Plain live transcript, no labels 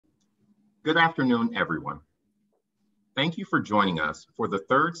Good afternoon, everyone. Thank you for joining us for the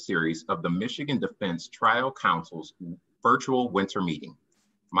third series of the Michigan Defense Trial Counsel's virtual winter meeting.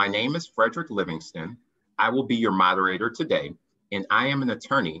 My name is Frederick Livingston. I will be your moderator today, and I am an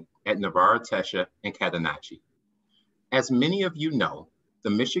attorney at Novara, Tesija, and Catenacci. As many of you know, the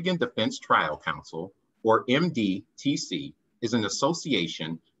Michigan Defense Trial Counsel, or MDTC, is an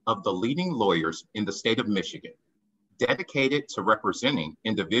association of the leading lawyers in the state of Michigan, dedicated to representing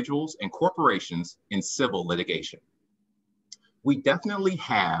individuals and corporations in civil litigation. We definitely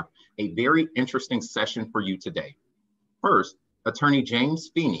have a very interesting session for you today. First, Attorney James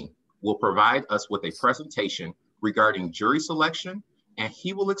Feeney will provide us with a presentation regarding jury selection, and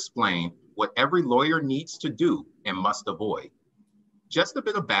he will explain what every lawyer needs to do and must avoid. Just a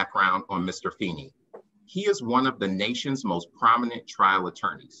bit of background on Mr. Feeney. He is one of the nation's most prominent trial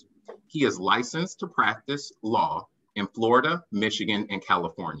attorneys. He is licensed to practice law in Florida, Michigan, and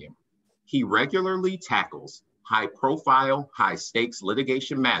California. He regularly tackles high-profile, high-stakes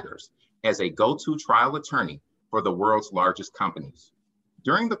litigation matters as a go-to trial attorney for the world's largest companies.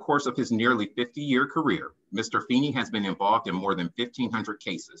 During the course of his nearly 50-year career, Mr. Feeney has been involved in more than 1,500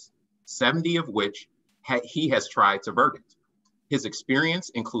 cases, 70 of which he has tried to verdict. His experience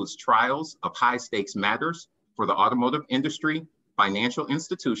includes trials of high-stakes matters for the automotive industry, financial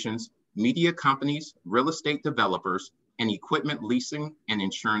institutions, media companies, real estate developers, and equipment leasing and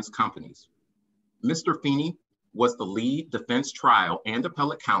insurance companies. Mr. Feeney was the lead defense trial and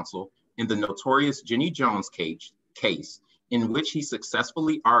appellate counsel in the notorious Jenny Jones case, in which he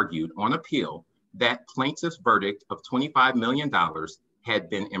successfully argued on appeal that plaintiff's verdict of $25 million had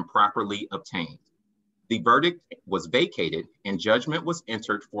been improperly obtained. The verdict was vacated and judgment was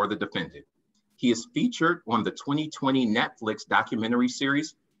entered for the defendant. He is featured on the 2020 Netflix documentary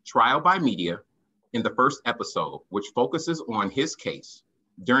series, Trial by Media, in the first episode, which focuses on his case.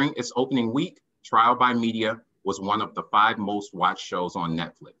 During its opening week, Trial by Media was one of the 5 most watched shows on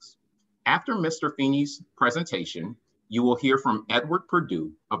Netflix. After Mr. Feeney's presentation, you will hear from Edward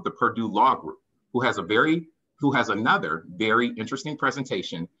Perdue of the Purdue Law Group, who has another very interesting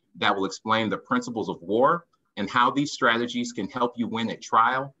presentation that will explain the principles of war and how these strategies can help you win at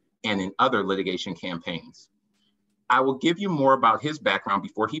trial and in other litigation campaigns. I will give you more about his background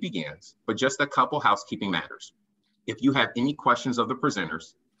before he begins, but just a couple housekeeping matters. If you have any questions of the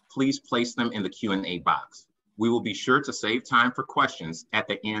presenters, please place them in the Q&A box. We will be sure to save time for questions at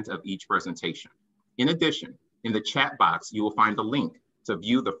the end of each presentation. In addition, in the chat box, you will find a link to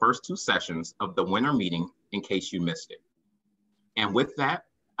view the first 2 sessions of the winter meeting in case you missed it. And with that,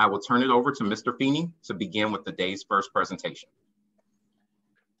 I will turn it over to Mr. Feeney to begin with the day's first presentation.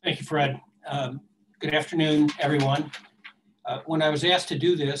 Thank you, Fred. Good afternoon, everyone. When I was asked to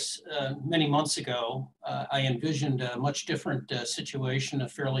do this many months ago, I envisioned a much different situation, a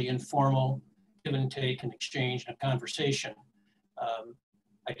fairly informal give and take and exchange and a conversation.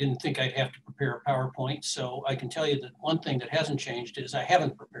 I didn't think I'd have to prepare a PowerPoint, so I can tell you that one thing that hasn't changed is I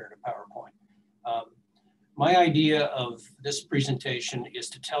haven't prepared a PowerPoint. My idea of this presentation is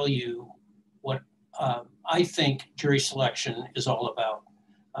to tell you what I think jury selection is all about.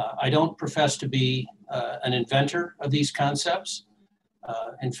 I don't profess to be an inventor of these concepts.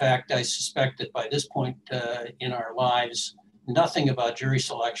 In fact, I suspect that by this point in our lives, nothing about jury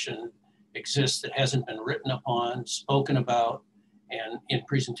selection exists that hasn't been written upon, spoken about, and in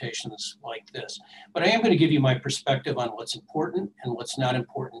presentations like this. But I am going to give you my perspective on what's important and what's not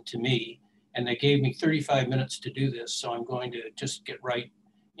important to me. And they gave me 35 minutes to do this, so I'm going to just get right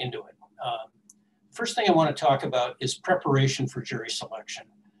into it. First thing I want to talk about is preparation for jury selection.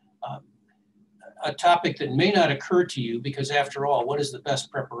 A topic that may not occur to you because after all, what is the best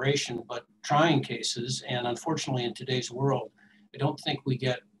preparation but trying cases? And unfortunately in today's world, I don't think we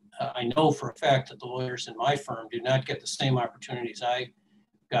get, I know for a fact that the lawyers in my firm do not get the same opportunities I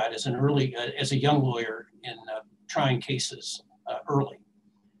got as a young lawyer in trying cases early.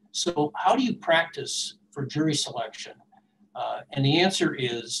 So how do you practice for jury selection? And the answer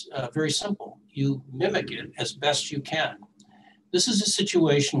is very simple. You mimic it as best you can. This is a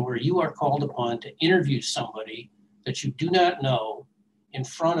situation where you are called upon to interview somebody that you do not know in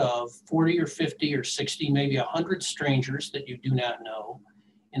front of 40 or 50 or 60, maybe 100 strangers that you do not know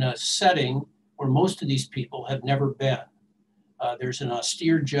in a setting where most of these people have never been. There's an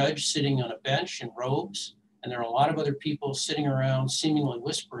austere judge sitting on a bench in robes, and there are a lot of other people sitting around seemingly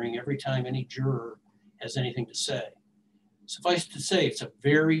whispering every time any juror has anything to say. Suffice to say, it's a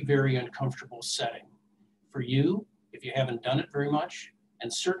very, very uncomfortable setting for you, if you haven't done it very much,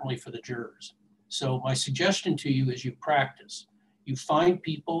 and certainly for the jurors. So my suggestion to you is you practice. You find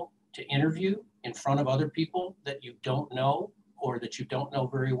people to interview in front of other people that you don't know or that you don't know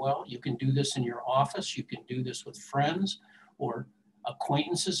very well. You can do this in your office. You can do this with friends or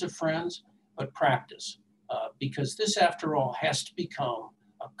acquaintances of friends, but practice. Because this, after all, has to become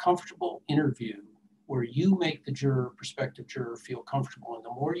a comfortable interview where you make the juror, prospective juror, feel comfortable. And the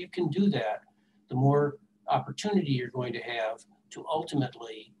more you can do that, the more opportunity you're going to have to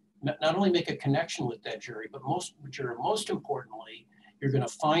ultimately not only make a connection with that jury, but most importantly, you're going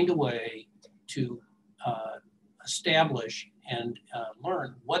to find a way to establish and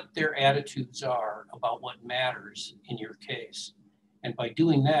learn what their attitudes are about what matters in your case. And by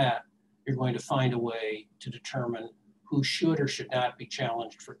doing that, you're going to find a way to determine who should or should not be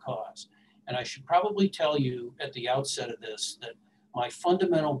challenged for cause. And I should probably tell you at the outset of this that my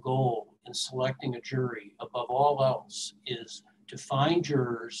fundamental goal in selecting a jury above all else is to find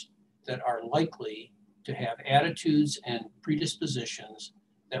jurors that are likely to have attitudes and predispositions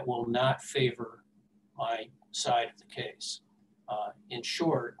that will not favor my side of the case. In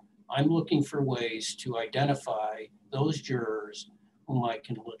short, I'm looking for ways to identify those jurors whom I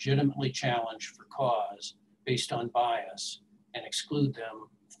can legitimately challenge for cause based on bias and exclude them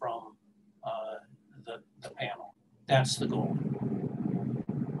from the panel. That's the goal.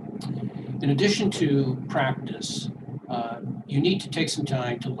 In addition to practice, you need to take some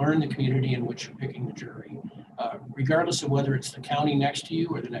time to learn the community in which you're picking the jury, regardless of whether it's the county next to you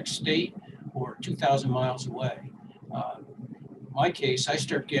or the next state or 2,000 miles away. In my case, I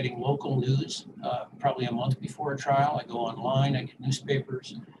start getting local news probably a month before a trial. I go online, I get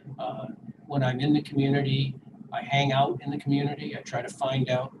newspapers. When I'm in the community, I hang out in the community. I try to find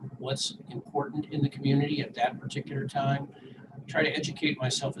out what's important in the community at that particular time. I try to educate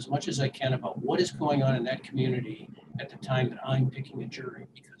myself as much as I can about what is going on in that community at the time that I'm picking a jury,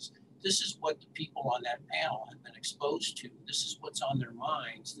 because this is what the people on that panel have been exposed to. This is what's on their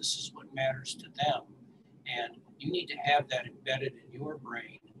minds. This is what matters to them. And you need to have that embedded in your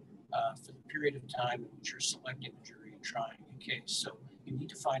brain for the period of time in which you're selecting a jury and trying a case. So you need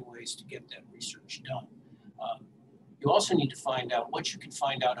to find ways to get that research done. You also need to find out what you can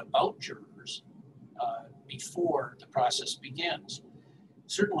find out about jurors before the process begins.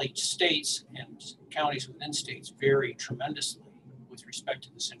 Certainly states and counties within states vary tremendously with respect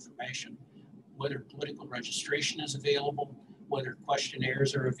to this information, whether political registration is available, whether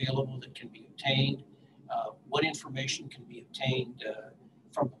questionnaires are available that can be obtained, what information can be obtained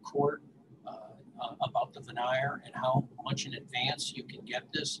from the court about the veneer and how much in advance you can get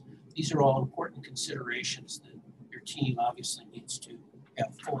this. These are all important considerations that your team obviously needs to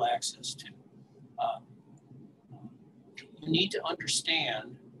have full access to. You need to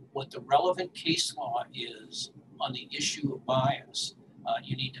understand what the relevant case law is on the issue of bias.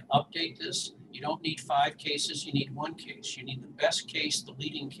 You need to update this. You don't need 5 cases, you need 1 case. You need the best case, the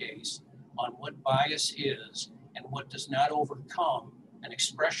leading case, on what bias is and what does not overcome an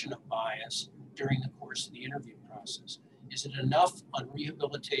expression of bias during the course of the interview process. Is it enough on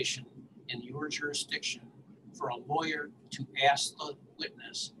rehabilitation in your jurisdiction for a lawyer to ask the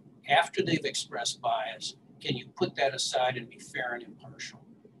witness after they've expressed bias, can you put that aside and be fair and impartial?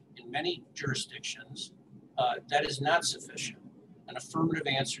 In many jurisdictions, that is not sufficient. An affirmative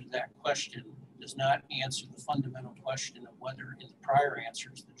answer to that question does not answer the fundamental question of whether in the prior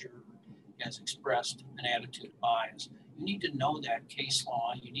answers the juror has expressed an attitude of bias. You need to know that case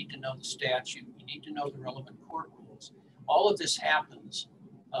law, you need to know the statute, you need to know the relevant court rules. All of this happens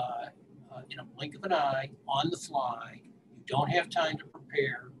in a blink of an eye, on the fly. You don't have time to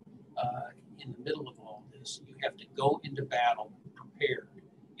prepare in the middle of all this. You have to go into battle prepared,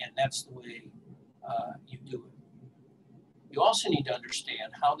 and that's the way you do it. You also need to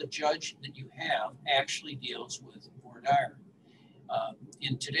understand how the judge that you have actually deals with voir dire.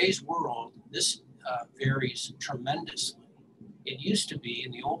 In today's world, this varies tremendously. It used to be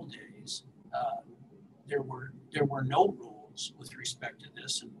in the old days, there were no rules with respect to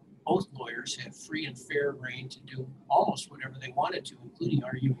this, and both lawyers had free and fair reign to do almost whatever they wanted to, including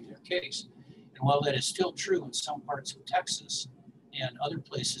arguing their case. And while that is still true in some parts of Texas and other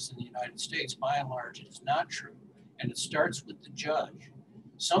places in the United States, by and large, it is not true. And it starts with the judge.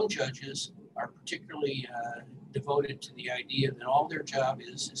 Some judges are particularly devoted to the idea that all their job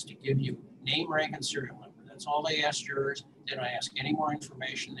is to give you name, rank, and serial number. That's all they ask jurors. They don't ask any more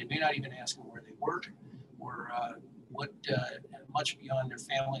information. They may not even ask them where they work or what much beyond their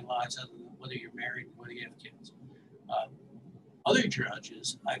family lives, other than whether you're married and whether you have kids. Other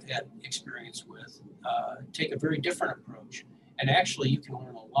judges I've had experience with take a very different approach. And actually, you can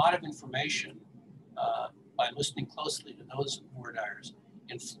learn a lot of information by listening closely to those voir dires.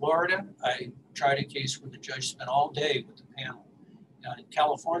 In Florida, I tried a case where the judge spent all day with the panel. in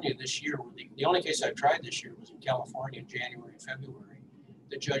California this year, the only case I tried this year was in California in January and February.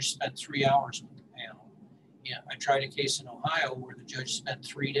 The judge spent 3 hours with the panel. Yeah, I tried a case in Ohio where the judge spent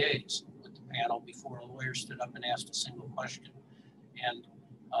 3 days with the panel before a lawyer stood up and asked a single question. And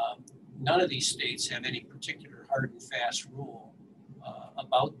none of these states have any particular hard and fast rule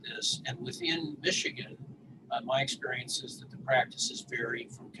about this. And within Michigan, my experience is that the practices vary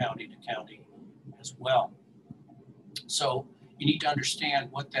from county to county as well. So you need to understand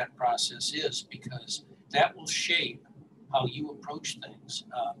what that process is, because that will shape how you approach things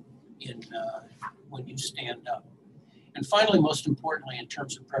when you stand up. And finally, most importantly, in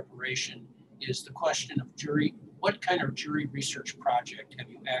terms of preparation, is the question of jury. What kind of jury research project have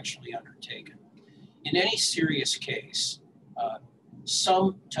you actually undertaken? In any serious case,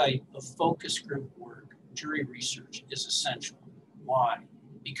 some type of focus group work, jury research, is essential. Why?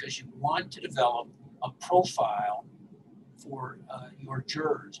 Because you want to develop a profile for your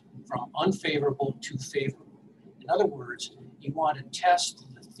jurors from unfavorable to favorable. In other words, you want to test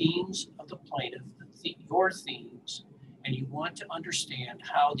the themes of the plaintiff, your themes, and you want to understand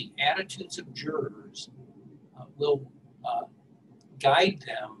how the attitudes of jurors will guide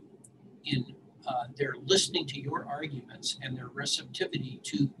them in their listening to your arguments and their receptivity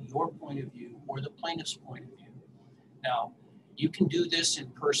to your point of view or the plaintiff's point of view. Now, you can do this in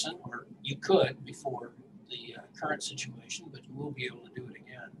person, or you could before the current situation, but you will be able to do it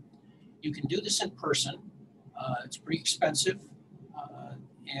again. You can do this in person. It's pretty expensive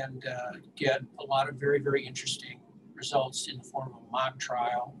and get a lot of very, very interesting results in the form of mock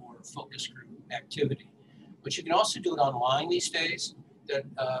trial or focus group activity. But you can also do it online these days, that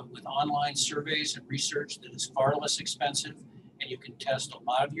with online surveys and research that is far less expensive, and you can test a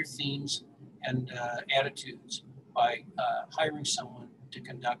lot of your themes and attitudes by hiring someone to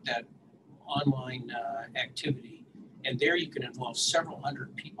conduct that online activity. And there you can involve several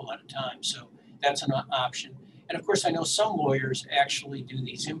hundred people at a time. So that's an option. And of course, I know some lawyers actually do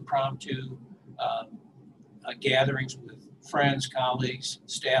these impromptu gatherings with friends, colleagues,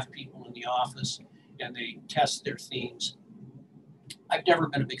 staff people in the office, and they test their themes. I've never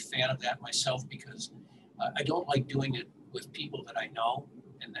been a big fan of that myself, because I don't like doing it with people that I know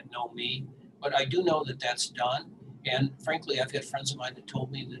and that know me, but I do know that that's done. And frankly, I've had friends of mine that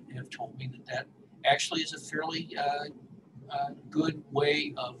have told me that actually is a fairly good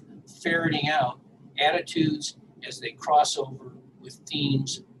way of ferreting out attitudes as they cross over with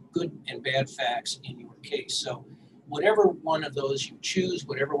themes, good and bad facts in your case. So whatever one of those you choose,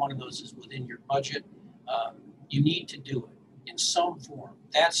 whatever one of those is within your budget, you need to do it in some form.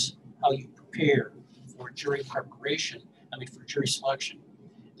 That's how you prepare for jury preparation, for jury selection.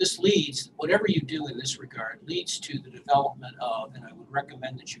 This leads, whatever you do in this regard, leads to the development of, and I would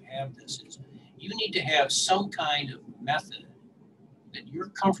recommend that you have this, is you need to have some kind of method that you're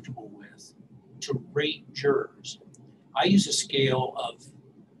comfortable with to rate jurors. I use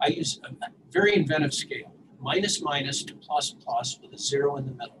a very inventive scale, minus to plus with a 0 in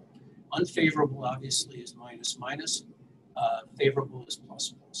the middle. Unfavorable, obviously, is minus, favorable is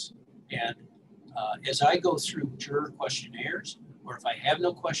plus. And as I go through juror questionnaires, or if I have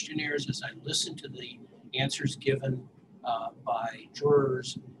no questionnaires, as I listen to the answers given by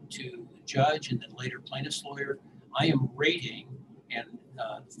jurors to the judge and then later plaintiff's lawyer, I am rating, and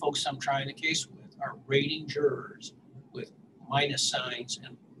the folks I'm trying the case with are rating jurors with minus signs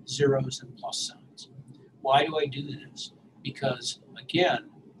and zeros and plus signs. Why do I do this? Because, again,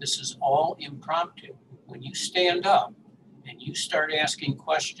 this is all impromptu. When you stand up and you start asking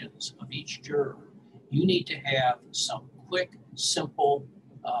questions of each juror, you need to have some quick, simple,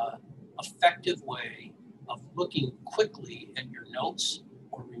 effective way of looking quickly at your notes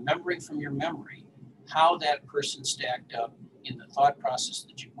or remembering from your memory how that person stacked up in the thought process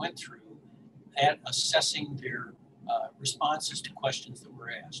that you went through at assessing their responses to questions that were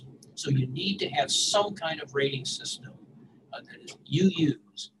asked. So you need to have some kind of rating system that you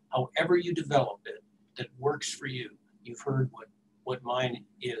use, however you develop it, that works for you. You've heard what mine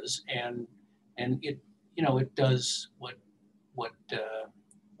is, and it it does what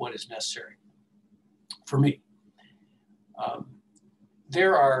is necessary for me.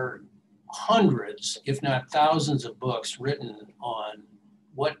 There are hundreds, if not thousands, of books written on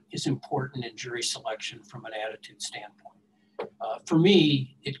what is important in jury selection from an attitude standpoint. For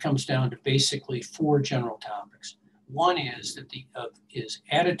me, it comes down to basically 4 general topics. One is that is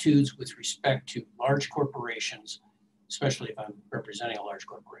attitudes with respect to large corporations, especially if I'm representing a large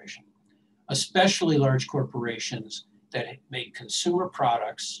corporation, especially large corporations that make consumer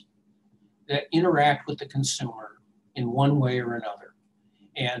products that interact with the consumer in one way or another.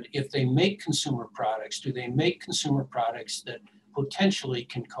 And if they make consumer products, do they make consumer products that potentially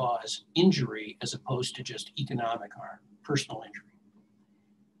can cause injury as opposed to just economic harm, personal injury.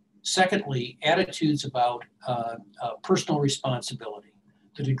 Secondly, attitudes about personal responsibility,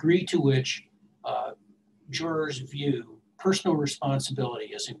 the degree to which jurors view personal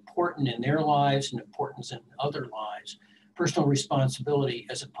responsibility as important in their lives and importance in other lives, personal responsibility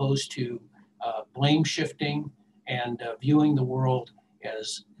as opposed to blame shifting and viewing the world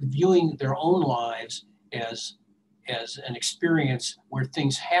as viewing their own lives as an experience where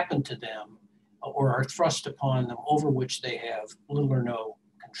things happen to them or are thrust upon them over which they have little or no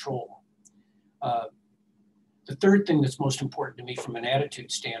control. The third thing that's most important to me from an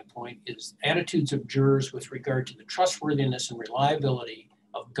attitude standpoint is attitudes of jurors with regard to the trustworthiness and reliability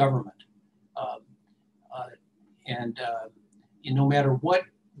of government. No matter what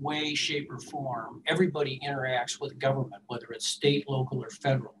way, shape, or form, everybody interacts with government, whether it's state, local, or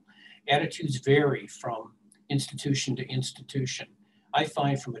federal. Attitudes vary from institution to institution. I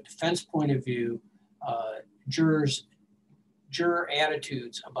find from a defense point of view, juror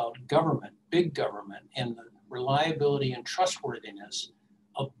attitudes about government, big government, and the reliability and trustworthiness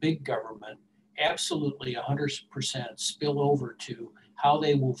of big government absolutely 100% spill over to how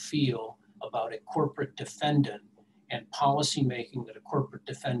they will feel about a corporate defendant and policy making that a corporate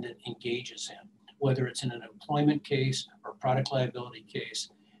defendant engages in. Whether it's in an employment case or product liability case,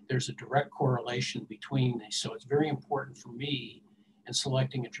 there's a direct correlation between these. So it's very important for me in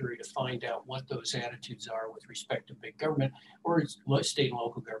selecting a jury to find out what those attitudes are with respect to big government or state and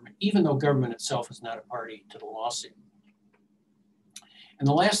local government, even though government itself is not a party to the lawsuit. And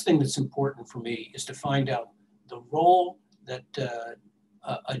the last thing that's important for me is to find out the role that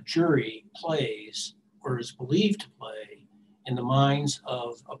a jury plays or is believed to play in the minds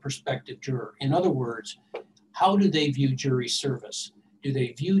of a prospective juror. In other words, how do they view jury service? Do they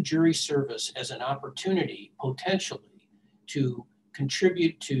view jury service as an opportunity, potentially, to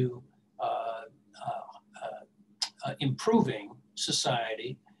contribute to improving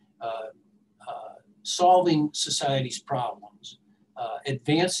society, solving society's problems,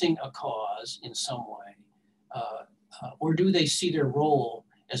 advancing a cause in some way, or do they see their role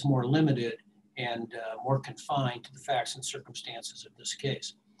as more limited and more confined to the facts and circumstances of this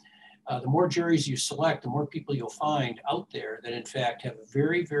case? The more juries you select, the more people you'll find out there that in fact have a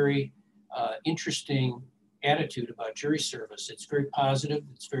very, very interesting attitude about jury service. It's very positive,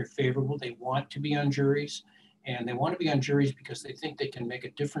 it's very favorable. They want to be on juries, and they want to be on juries because they think they can make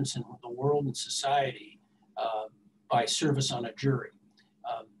a difference in the world and society by service on a jury.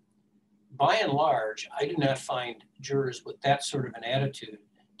 By and large, I do not find jurors with that sort of an attitude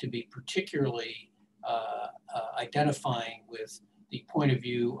to be particularly identifying with the point of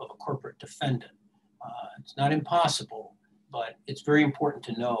view of a corporate defendant. It's not impossible, but it's very important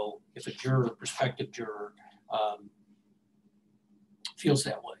to know if a juror, a prospective juror, feels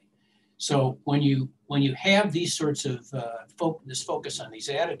that way. So when you have these sorts of this focus on these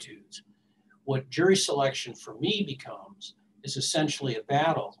attitudes, what jury selection for me becomes is essentially a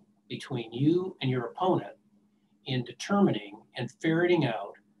battle between you and your opponent in determining and ferreting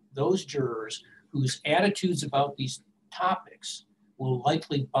out those jurors whose attitudes about these topics will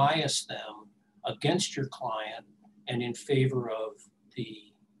likely bias them against your client and in favor of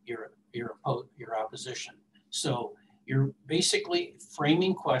your opposition. So you're basically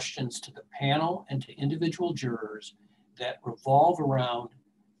framing questions to the panel and to individual jurors that revolve around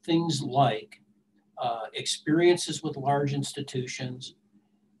things like experiences with large institutions,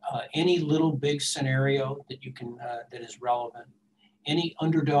 any little big scenario that you can that is relevant, any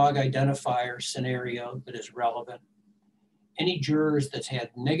underdog identifier scenario that is relevant, any jurors that's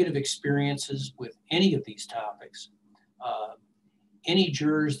had negative experiences with any of these topics, any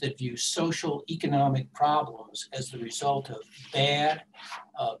jurors that view social economic problems as the result of bad,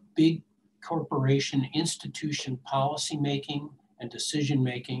 big corporation institution policy making and decision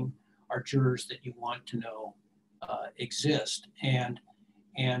making are jurors that you want to know exist. And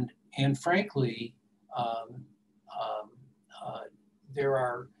frankly, there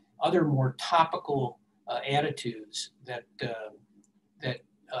are other more topical attitudes that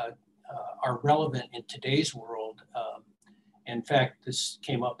are relevant in today's world. In fact, this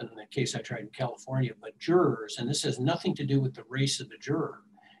came up in the case I tried in California, but jurors, and this has nothing to do with the race of the juror,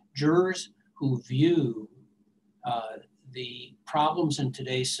 jurors who view the problems in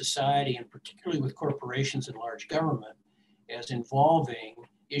today's society, and particularly with corporations and large government, as involving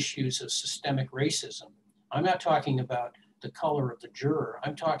issues of systemic racism. I'm not talking about the color of the juror.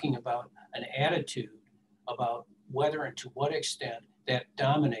 I'm talking about an attitude about whether and to what extent that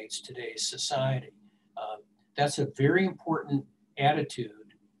dominates today's society. That's a very important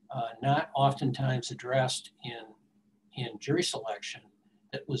attitude, not oftentimes addressed in jury selection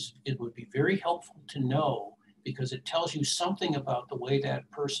it would be very helpful to know, because it tells you something about the way that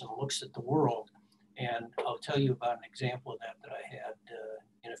person looks at the world. And I'll tell you about an example of that I had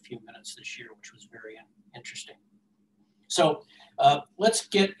in a few minutes this year, which was very interesting. So let's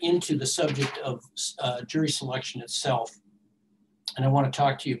get into the subject of jury selection itself. And I want to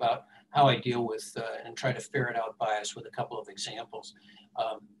talk to you about how I deal with and try to ferret out bias with a couple of examples.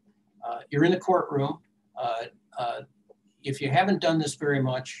 You're in the courtroom. If you haven't done this very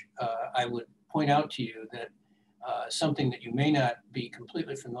much, I would point out to you that something that you may not be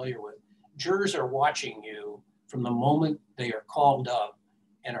completely familiar with. Jurors are watching you from the moment they are called up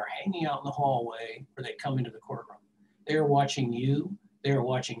and are hanging out in the hallway or they come into the courtroom. They are watching you. They are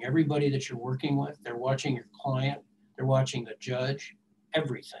watching everybody that you're working with. They're watching your client. They're watching the judge,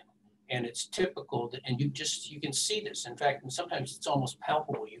 everything. And it's typical that, and you can see this. In fact, and sometimes it's almost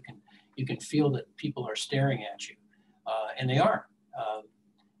palpable. You can feel that people are staring at you, and they are.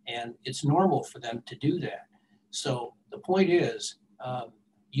 And it's normal for them to do that. So the point is,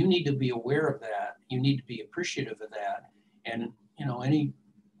 you need to be aware of that. You need to be appreciative of that. And you know, any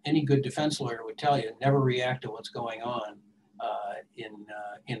good defense lawyer would tell you, never react to what's going on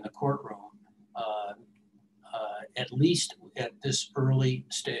in the courtroom, at least at this early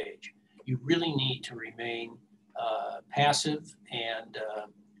stage. You really need to remain passive and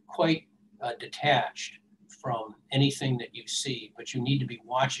quite detached from anything that you see, but you need to be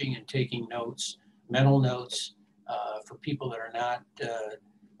watching and taking notes, mental notes, for people that are not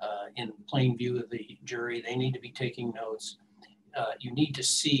in plain view of the jury. They need to be taking notes. You need to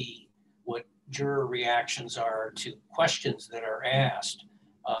see what juror reactions are to questions that are asked,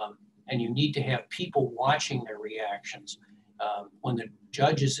 and you need to have people watching their reactions. When the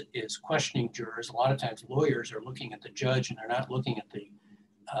judge is questioning jurors, a lot of times lawyers are looking at the judge and they're not looking at the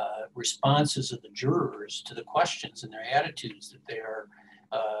responses of the jurors to the questions and their attitudes that they are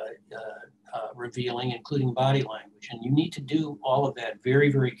revealing, including body language. And you need to do all of that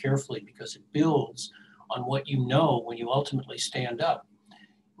very, very carefully, because it builds on what you know when you ultimately stand up.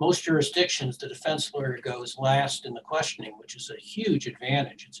 Most jurisdictions, the defense lawyer goes last in the questioning, which is a huge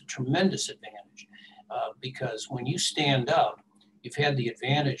advantage. It's a tremendous advantage, because when you stand up, you've had the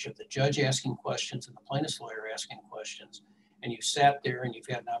advantage of the judge asking questions and the plaintiff's lawyer asking questions, and you sat there and you've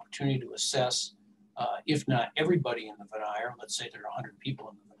had an opportunity to assess, if not everybody in the venire, let's say there are 100 people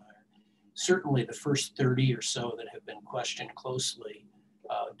in the venire, certainly the first 30 or so that have been questioned closely,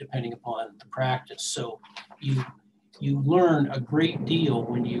 depending upon the practice. So you learn a great deal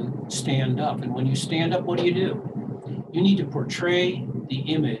when you stand up. And when you stand up, what do? You need to portray the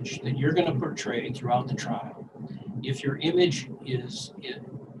image that you're going to portray throughout the trial. If your image is,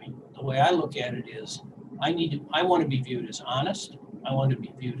 the way I look at it is, I want to be viewed as honest. I want to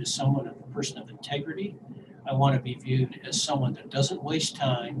be viewed as a person of integrity. I want to be viewed as someone that doesn't waste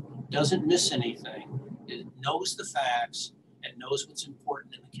time, doesn't miss anything, knows the facts, and knows what's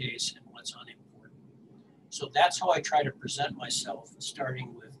important in the case and what's unimportant. So that's how I try to present myself,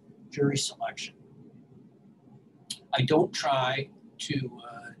 starting with jury selection. I don't try to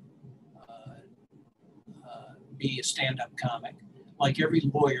be a stand-up comic. Like every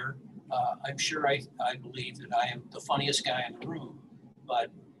lawyer, I'm sure I believe that I am the funniest guy in the room,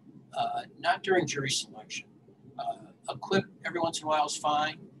 but not during jury selection. A quip every once in a while is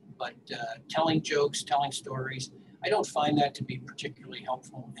fine, but telling jokes, telling stories, I don't find that to be particularly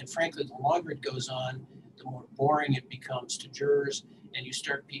helpful. And frankly, the longer it goes on, the more boring it becomes to jurors, and you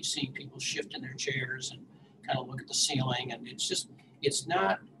start seeing people shift in their chairs and kind of look at the ceiling, and it's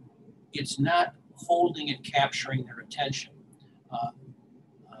not holding and capturing their attention.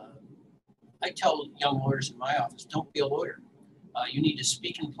 I tell young lawyers in my office, don't be a lawyer. You need to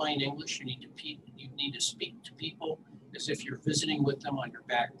speak in plain English. You need to speak to people as if you're visiting with them on your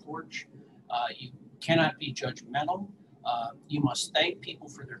back porch. You cannot be judgmental. You must thank people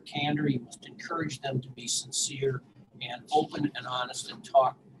for their candor. You must encourage them to be sincere and open and honest and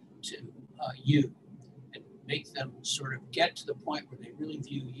talk to you, and make them sort of get to the point where they really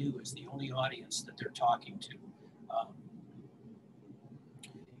view you as the only audience that they're talking to.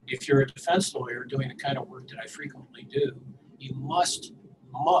 If you're a defense lawyer doing the kind of work that I frequently do, you must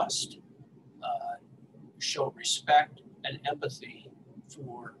show respect and empathy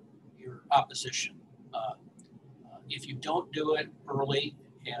for your opposition. If you don't do it early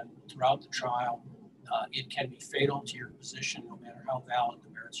and throughout the trial, it can be fatal to your position, no matter how valid the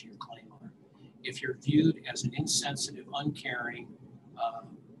merits of your claim are. If you're viewed as an insensitive, uncaring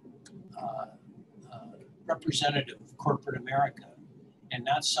representative of corporate America, and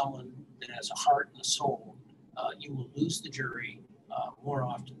not someone that has a heart and a soul, you will lose the jury more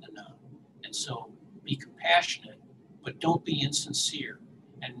often than not. And so be compassionate but don't be insincere,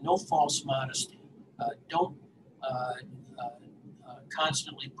 and no false modesty. Don't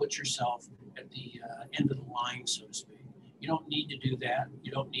constantly put yourself at the end of the line, so to speak. You don't need to do that.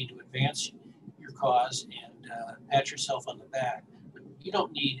 You don't need to advance your cause and pat yourself on the back. But you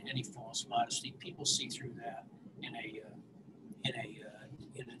don't need any false modesty. People see through that in a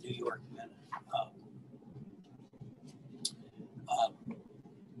New York minute.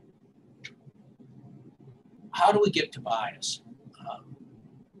 How do we get to bias?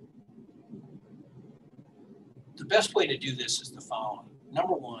 The best way to do this is the following.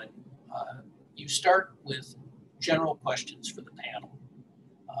 Number one, you start with general questions for the panel.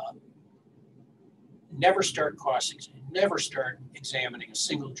 Never start never start examining a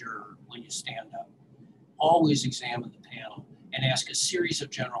single juror when you stand up. Always examine the panel and ask a series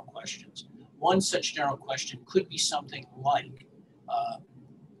of general questions. One such general question could be something like,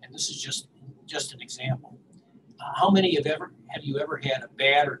 and this is just an example, how many have you ever had a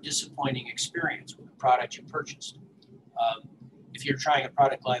bad or disappointing experience with a product you purchased? If you're trying a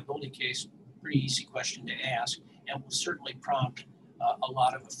product liability case, pretty easy question to ask, and will certainly prompt a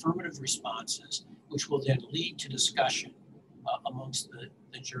lot of affirmative responses, which will then lead to discussion amongst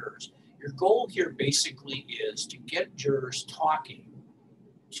the jurors. Your goal here basically is to get jurors talking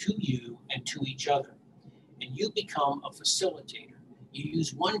to you and to each other, and you become a facilitator. You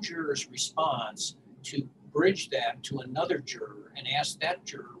use one juror's response to bridge that to another juror and ask that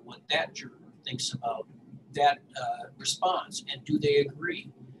juror what that juror thinks about that response, and do they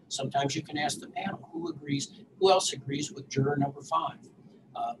agree? Sometimes you can ask the panel who else agrees with juror number 5.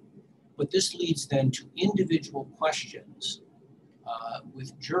 But this leads then to individual questions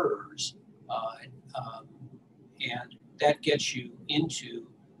with jurors, and that gets you into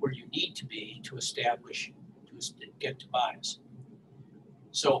where you need to be to get to bias.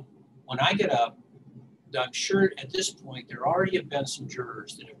 So when I get up, I'm sure at this point there already have been some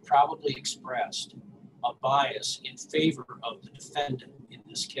jurors that have probably expressed a bias in favor of the defendant in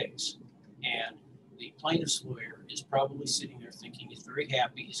this case. And the plaintiff's lawyer is probably sitting there thinking he's very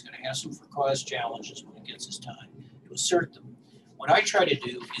happy. He's going to ask them for cause challenges when it gets his time to assert them. What I try to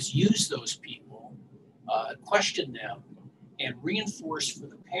do is use those people, question them, and reinforce for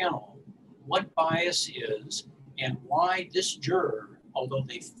the panel what bias is and why this juror, although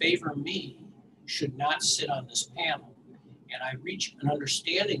they favor me, should not sit on this panel. And I reach an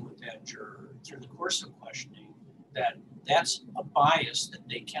understanding with that juror through the course of questioning that that's a bias that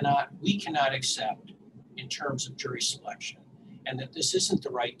we cannot accept in terms of jury selection, and that this isn't the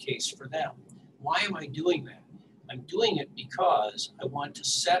right case for them. Why am I doing that? I'm doing it because I want to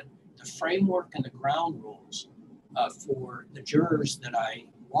set the framework and the ground rules for the jurors that I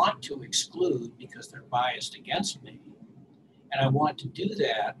want to exclude because they're biased against me. And I want to do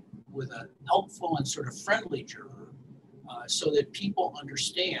that with a helpful and sort of friendly juror so that people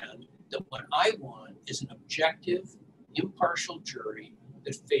understand that what I want is an objective, impartial jury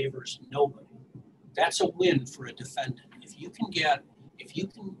that favors nobody. That's a win for a defendant. If you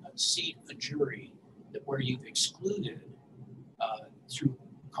can seat a jury where you've excluded through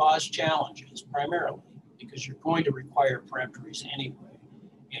cause challenges primarily, because you're going to require peremptories anyway,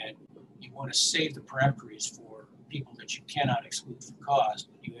 and you want to save the peremptories for people that you cannot exclude for cause,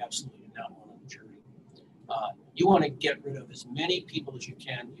 but you absolutely do not want on the jury. You want to get rid of as many people as you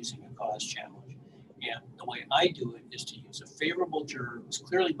can using a cause challenge. And the way I do it is to use a favorable juror who's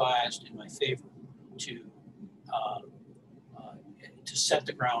clearly biased in my favor to set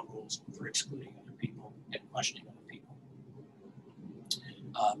the ground rules for excluding other people and questioning other people.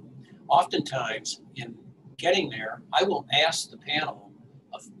 Oftentimes, in getting there, I will ask the panel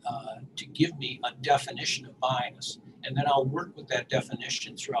to give me a definition of bias, and then I'll work with that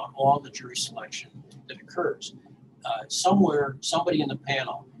definition throughout all the jury selection that occurs. Somewhere, somebody in the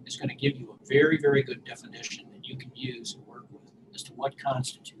panel is going to give you a very, very good definition that you can use and work with as to what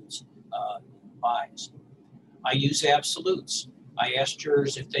constitutes bias. I use absolutes. I ask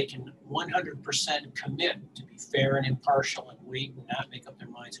jurors if they can 100% commit to be fair and impartial and wait and not make up their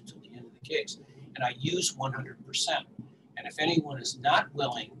minds until the end of the case. And I use 100%. And if anyone is not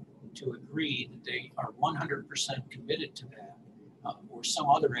willing to agree that they are 100% committed to that or some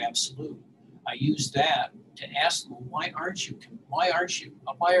other absolute, I use that to ask them, why are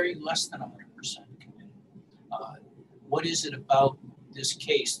you less than 100% committed? What is it about this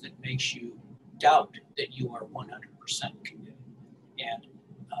case that makes you doubt that you are 100% committed? And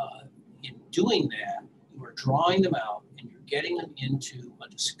in doing that, you are drawing them out and you're getting them into a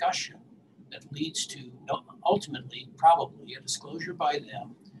discussion that leads to ultimately probably a disclosure by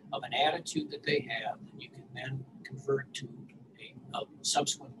them of an attitude that they have that you can then convert to a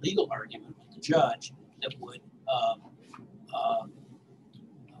subsequent legal argument with the judge that would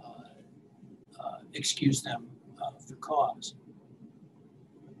excuse them for cause.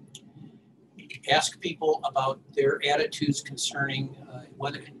 Ask people about their attitudes concerning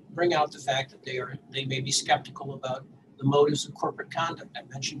whether, bring out the fact that they may be skeptical about the motives of corporate conduct. I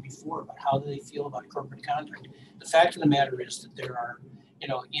mentioned before about how do they feel about corporate conduct. The fact of the matter is that there are, you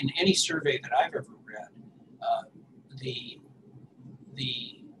know, in any survey that I've ever read,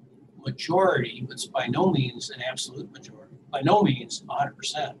 the majority, but it's by no means an absolute majority, by no means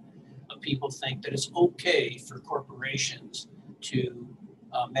 100% of people think that it's okay for corporations to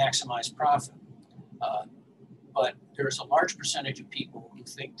maximize profit. But there's a large percentage of people who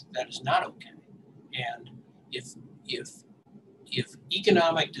think that is not okay. And if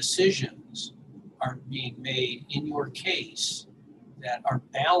economic decisions are being made in your case that are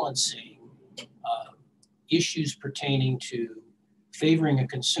balancing issues pertaining to favoring a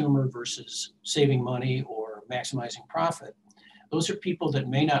consumer versus saving money or maximizing profit, those are people that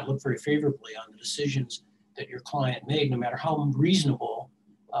may not look very favorably on the decisions that your client made, no matter how reasonable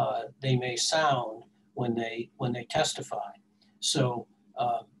they may sound when they testify. So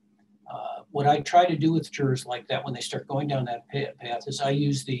what I try to do with jurors like that when they start going down that path is I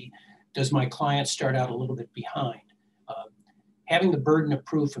use does my client start out a little bit behind? Having the burden of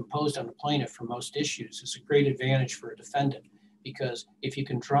proof imposed on the plaintiff for most issues is a great advantage for a defendant, because if you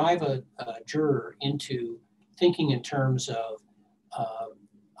can drive a juror into thinking in terms of,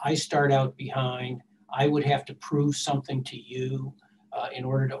 I start out behind, I would have to prove something to you in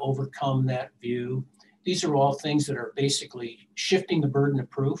order to overcome that view. These are all things that are basically shifting the burden of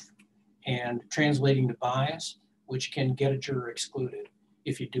proof and translating to bias, which can get a juror excluded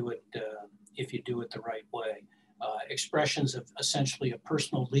if you do it the right way. Expressions of essentially a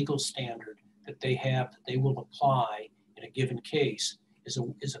personal legal standard that they have that they will apply in a given case is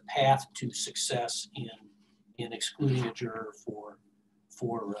a path to success in excluding a juror for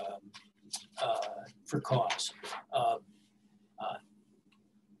cause.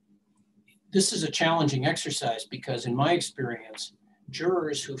 This is a challenging exercise because, in my experience,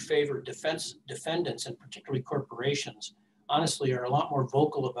 jurors who favor defendants, and particularly corporations, honestly are a lot more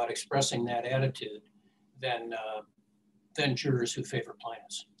vocal about expressing that attitude than jurors who favor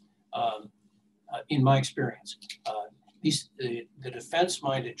plaintiffs. In my experience, the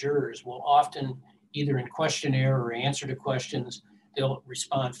defense-minded jurors will often, either in questionnaire or answer to questions, they'll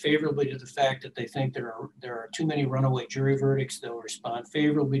respond favorably to the fact that they think there are too many runaway jury verdicts. They'll respond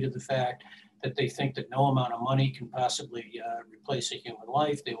favorably to the fact that they think that no amount of money can possibly replace a human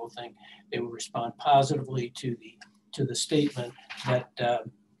life. They will respond positively to the statement that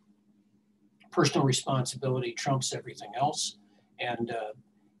personal responsibility trumps everything else. And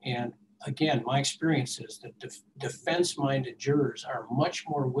again, my experience is that defense-minded jurors are much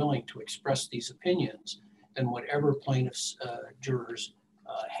more willing to express these opinions than whatever plaintiffs' jurors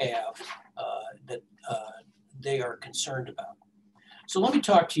have that they are concerned about. So let me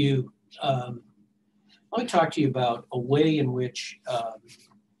talk to you. About a way in which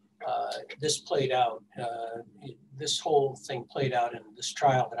this played out. This whole thing played out in this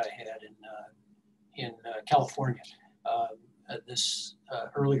trial that I had in California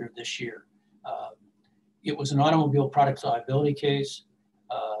earlier this year. It was an automobile product liability case.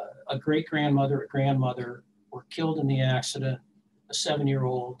 A great-grandmother, a grandmother were killed in the accident. A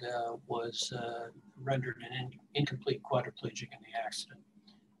 7-year-old was rendered an incomplete quadriplegic in the accident.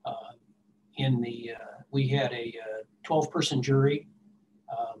 We had a 12-person jury,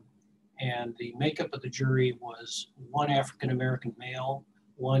 and the makeup of the jury was one African-American male,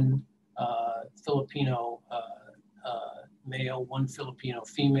 one Filipino male, one Filipino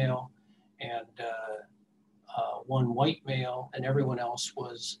female, and one white male, and everyone else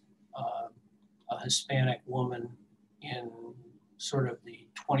was a Hispanic woman in sort of the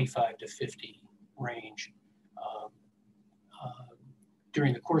 25 to 50 range.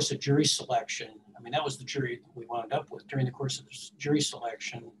 During the course of jury selection, I mean, that was the jury we wound up with. During the course of this jury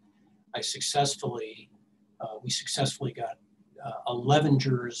selection, we successfully got 11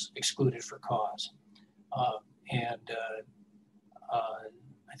 jurors excluded for cause. I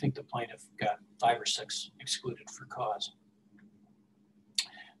think the plaintiff got 5 or 6 excluded for cause.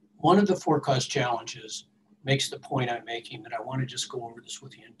 One of the for-cause challenges makes the point I'm making that I want to just go over this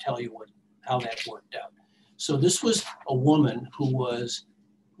with you and tell you how that worked out. So this was a woman who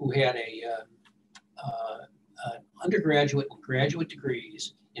had undergraduate and graduate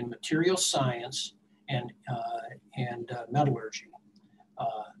degrees in material science and metallurgy.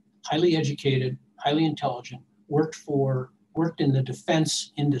 Highly educated, highly intelligent, worked in the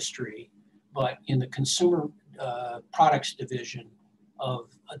defense industry, but in the consumer products division of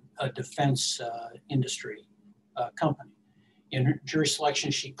a defense industry company. In her jury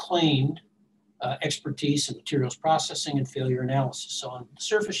selection, she claimed expertise in materials processing and failure analysis. So on the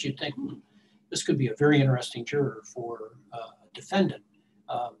surface, you'd think, this could be a very interesting juror for a defendant.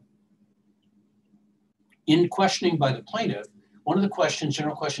 In questioning by the plaintiff, one of the questions,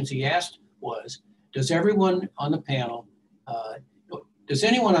 general questions he asked was, does everyone on the panel, does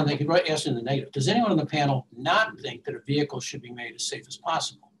anyone on the, he asked in the negative, does anyone on the panel not think that a vehicle should be made as safe as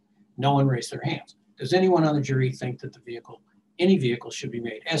possible? No one raised their hands. Does anyone on the jury think that the vehicle, any vehicle should be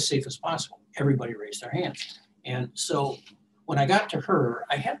made as safe as possible? Everybody raised their hands. And so when I got to her,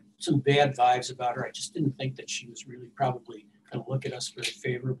 I had some bad vibes about her. I just didn't think that she was really probably going to look at us very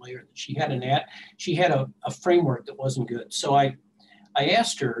favorably, or that she had a framework that wasn't good. So I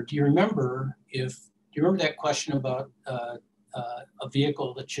asked her, do you remember that question about a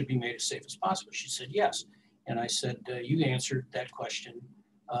vehicle that should be made as safe as possible? She said, yes. And I said, you answered that question,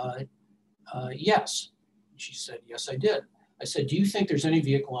 yes. She said, yes, I did. I said, do you think there's any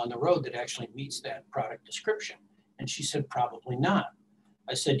vehicle on the road that actually meets that product description? And she said, probably not.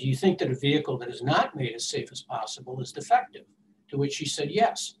 I said, do you think that a vehicle that is not made as safe as possible is defective? To which she said,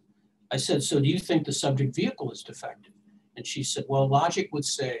 yes. I said, so do you think the subject vehicle is defective? And she said, well, logic would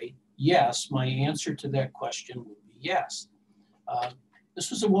say, yes. My answer to that question would be yes.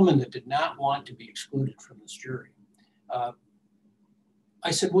 This was a woman that did not want to be excluded from this jury. I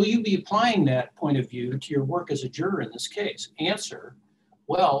said, will you be applying that point of view to your work as a juror in this case? Answer,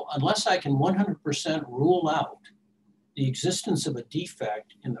 well, unless I can 100% rule out the existence of a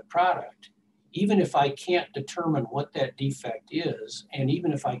defect in the product, even if I can't determine what that defect is, and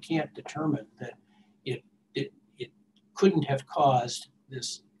even if I can't determine that it couldn't have caused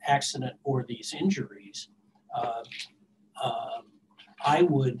this accident or these injuries, I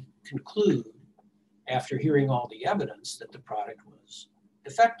would conclude, after hearing all the evidence, that the product was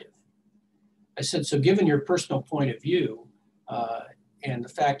defective. I said, so given your personal point of view and the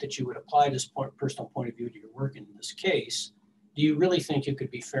fact that you would apply this personal point of view to your work in this case, do you really think you could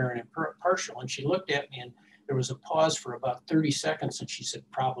be fair and impartial? And she looked at me, and there was a pause for about 30 seconds, and she said,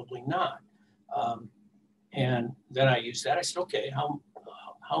 probably not. And then I used that. I said, okay,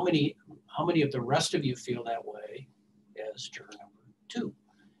 how many of the rest of you feel that way as juror number 2?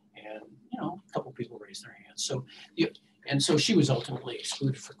 And, a couple people raised their hands. So she was ultimately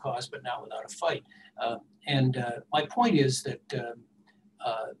excluded for cause, but not without a fight. My point is that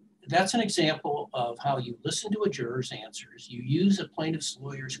that's an example of how you listen to a juror's answers. You use a plaintiff's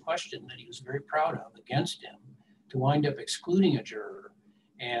lawyer's question that he was very proud of against him to wind up excluding a juror,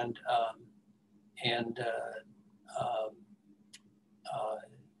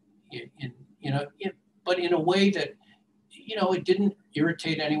 but in a way that, it didn't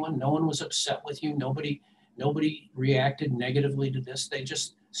irritate anyone. No one was upset with you. Nobody reacted negatively to this. They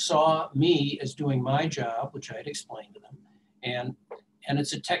just saw me as doing my job, which I had explained to them. And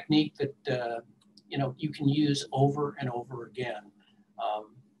it's a technique that, you can use over and over again.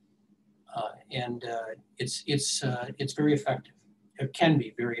 It's very effective. It can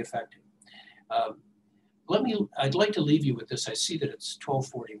be very effective. I'd like to leave you with this. I see that it's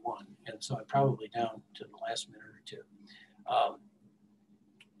 12:41, and so I'm probably down to the last minute or two.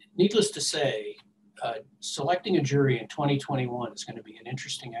 Needless to say, selecting a jury in 2021 is going to be an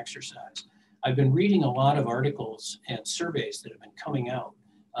interesting exercise. I've been reading a lot of articles and surveys that have been coming out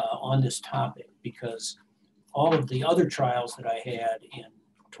on this topic, because all of the other trials that I had in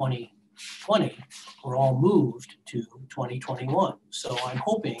 2020 were all moved to 2021. So I'm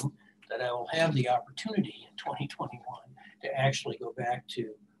hoping that I will have the opportunity in 2021 to actually go back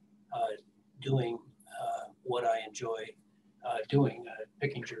to doing what I enjoy doing,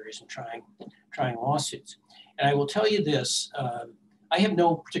 picking juries and trying lawsuits. And I will tell you this, I have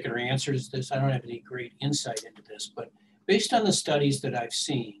no particular answers to this. I don't have any great insight into this, but based on the studies that I've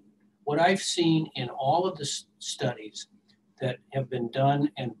seen, what I've seen in all of the studies that have been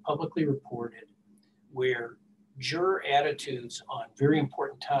done and publicly reported, where juror attitudes on very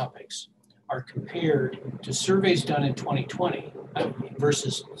important topics are compared to surveys done in 2020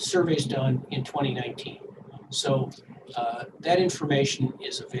 versus surveys done in 2019. So that information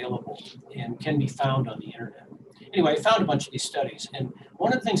is available and can be found on the internet. Anyway, I found a bunch of these studies, and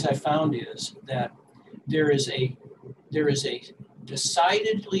one of the things I found is that there is a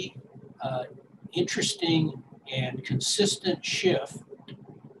decidedly interesting and consistent shift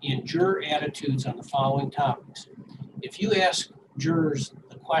in juror attitudes on the following topics. If you ask jurors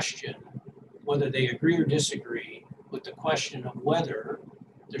the question, whether they agree or disagree with the question of whether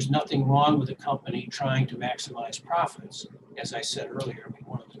there's nothing wrong with a company trying to maximize profits, as I said earlier,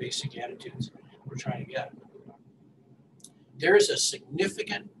 one of the basic attitudes we're trying to get, there is a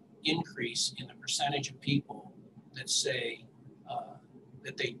significant increase in the percentage of people that say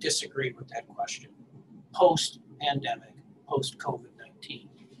that they disagree with that question post-pandemic, post-COVID-19.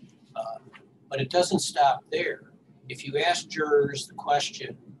 But it doesn't stop there. If you ask jurors the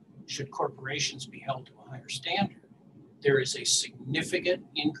question, should corporations be held to a higher standard, there is a significant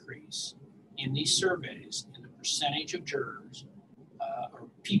increase in these surveys in the percentage of jurors or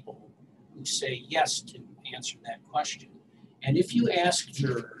people who say yes to answer that question. And if you ask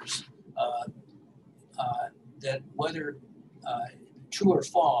jurors that whether true or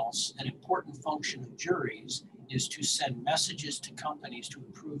false, an important function of juries is to send messages to companies to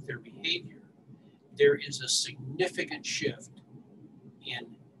improve their behavior, there is a significant shift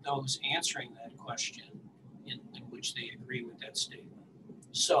in those answering that question in which they agree with that statement.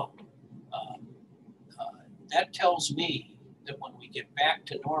 So that tells me that when we get back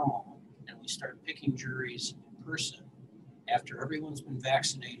to normal and we start picking juries in person, after everyone's been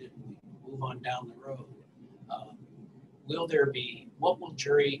vaccinated and we move on down the road, what will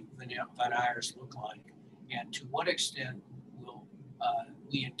jury veneers look like? And to what extent will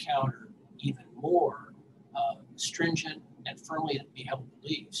we encounter even more stringent and firmly held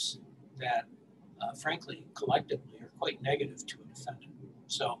beliefs that, frankly, collectively are quite negative to a defendant?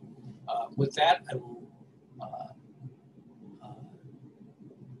 So with that, I will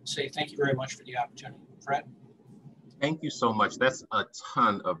say thank you very much for the opportunity. Fred? Thank you so much. That's a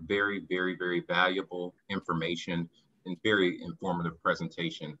ton of very, very, very valuable information and very informative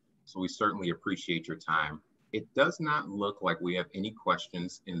presentation. So we certainly appreciate your time. It does not look like we have any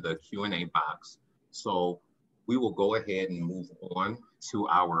questions in the Q&A box. So we will go ahead and move on to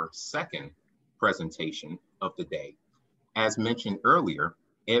our second presentation of the day. As mentioned earlier,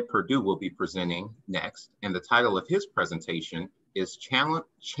 Ed Perdue will be presenting next, and the title of his presentation is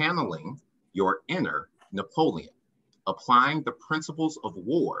Channeling Your Inner Napoleon, Applying the Principles of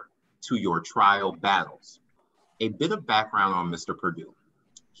War to Your Trial Battles. A bit of background on Mr. Perdue.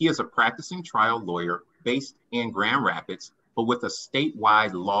 He is a practicing trial lawyer based in Grand Rapids, but with a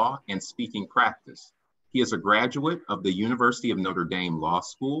statewide law and speaking practice. He is a graduate of the University of Notre Dame Law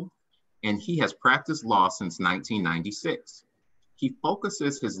School, and he has practiced law since 1996. He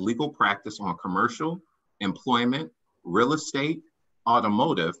focuses his legal practice on commercial, employment, real estate,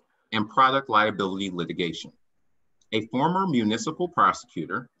 automotive, and product liability litigation. A former municipal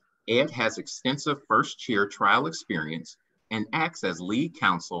prosecutor, Ed has extensive first-chair trial experience and acts as lead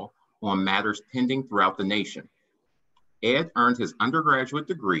counsel on matters pending throughout the nation. Ed earned his undergraduate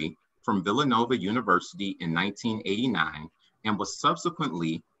degree from Villanova University in 1989 and was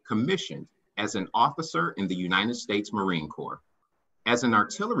subsequently commissioned as an officer in the United States Marine Corps. As an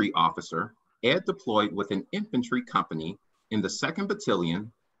artillery officer, Ed deployed with an infantry company in the 2nd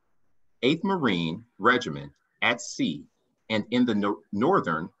Battalion, 8th Marine Regiment at sea and in the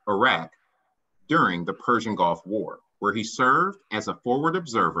northern Iraq during the Persian Gulf War, where he served as a forward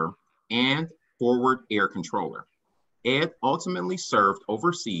observer and forward air controller. Ed ultimately served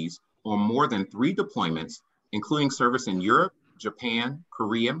overseas on more than 3 deployments, including service in Europe, Japan,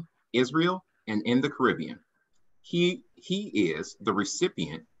 Korea, Israel, and in the Caribbean. He is the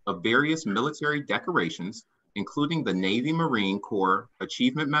recipient of various military decorations, including the Navy Marine Corps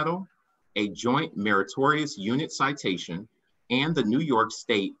Achievement Medal, a Joint Meritorious Unit Citation, and the New York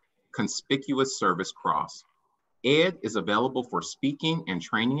State Conspicuous Service Cross. Ed is available for speaking and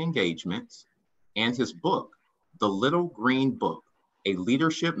training engagements, and his book, The Little Green Book, a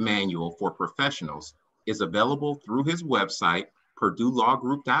leadership manual for professionals, is available through his website,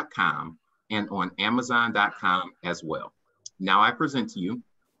 PurdueLawGroup.com, and on Amazon.com as well. Now I present to you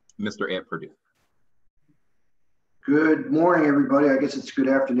Mr. Ed Perdue. Good morning, everybody. I guess it's good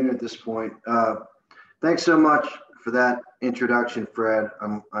afternoon at this point. Thanks so much for that introduction, Fred.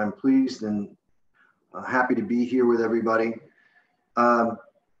 I'm pleased and happy to be here with everybody. I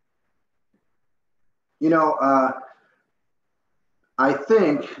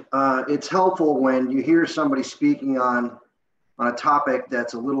think it's helpful when you hear somebody speaking on a topic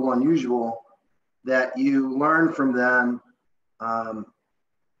that's a little unusual, that you learn from them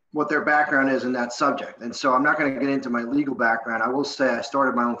what their background is in that subject. And so I'm not going to get into my legal background. I will say I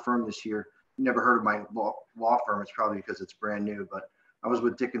started my own firm this year. You never heard of my law firm. It's probably because it's brand new, but I was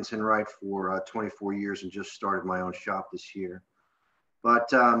with Dickinson Wright for 24 years and just started my own shop this year.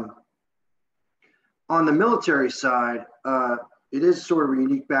 But on the military side, it is sort of a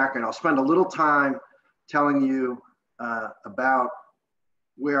unique background. I'll spend a little time telling you about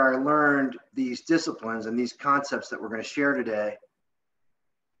where I learned these disciplines and these concepts that we're going to share today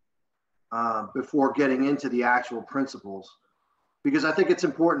before getting into the actual principles, because I think it's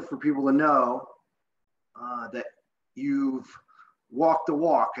important for people to know that you've walk the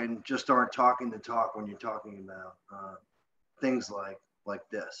walk and just aren't talking the talk when you're talking about things like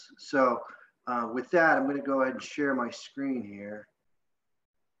this. So with that, I'm going to go ahead and share my screen here.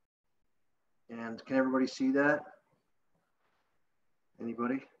 And can everybody see that?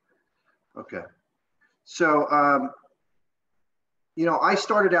 Anybody? Okay. So, you know, I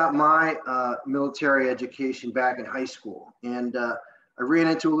started out my military education back in high school, and I ran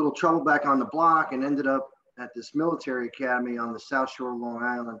into a little trouble back on the block and ended up at this military academy on the South Shore of Long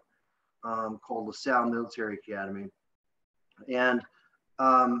Island called LaSalle Military Academy. And,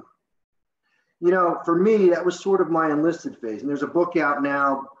 you know, for me, that was sort of my enlisted phase. And there's a book out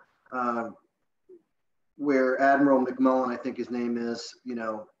now where Admiral McMullen, I think his name is, you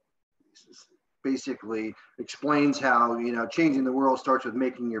know, basically explains how, you know, changing the world starts with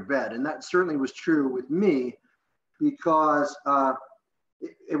making your bed. And that certainly was true with me, because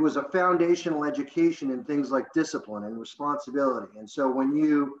it was a foundational education in things like discipline and responsibility. And so when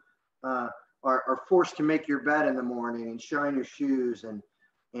you are forced to make your bed in the morning and shine your shoes and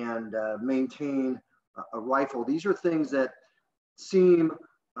maintain a rifle, these are things that seem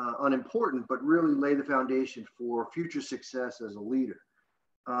unimportant, but really lay the foundation for future success as a leader.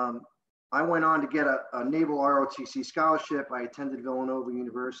 I went on to get a Naval ROTC scholarship. I attended Villanova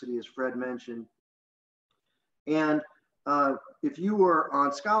University, as Fred mentioned. And if you were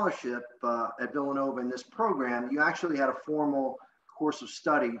on scholarship at Villanova in this program, you actually had a formal course of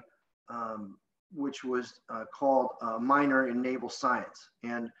study, which was called minor in naval science.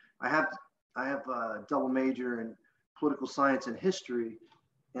 And I have a double major in political science and history,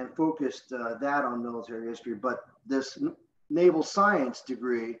 and focused that on military history. But this naval science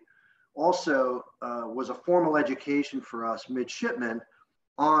degree also was a formal education for us midshipmen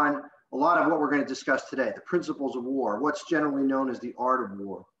on a lot of what we're going to discuss today, the principles of war, what's generally known as the art of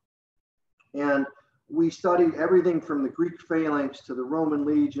war. And we studied everything from the Greek phalanx to the Roman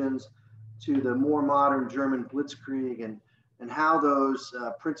legions to the more modern German blitzkrieg, and how those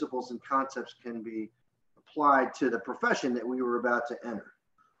principles and concepts can be applied to the profession that we were about to enter.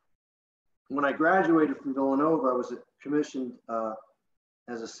 When I graduated from Villanova, I was commissioned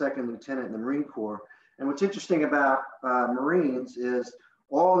as a second lieutenant in the Marine Corps. And what's interesting about Marines is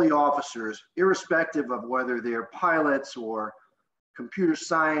all the officers, irrespective of whether they're pilots or computer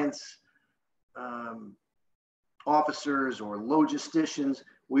science officers or logisticians,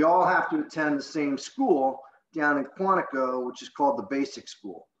 we all have to attend the same school down in Quantico, which is called the basic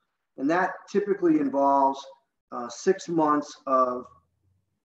school. And that typically involves 6 months of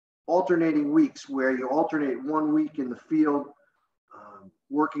alternating weeks, where you alternate 1 week in the field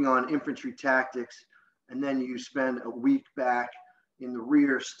working on infantry tactics, and then you spend a week back in the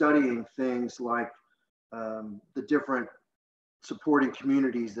rear studying things like the different supporting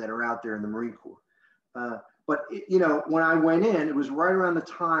communities that are out there in the Marine Corps. But you know, when I went in, it was right around the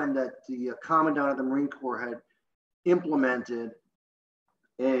time that the Commandant of the Marine Corps had implemented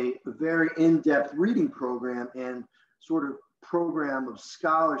a very in-depth reading program and sort of program of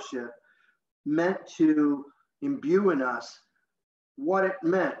scholarship meant to imbue in us what it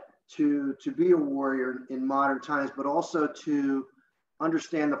meant to be a warrior in modern times, but also to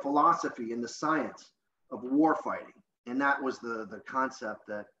understand the philosophy and the science of war fighting. And that was the concept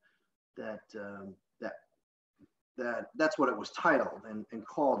that's what it was titled and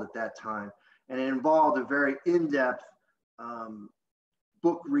called at that time. And it involved a very in-depth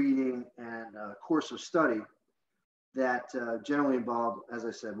book reading and course of study that generally involved, as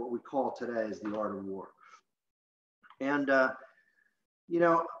I said, what we call today as the art of war. And, you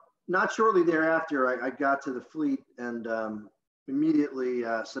know, not shortly thereafter, I got to the fleet, and immediately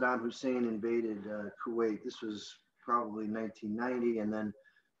Saddam Hussein invaded Kuwait. This was probably 1990. And then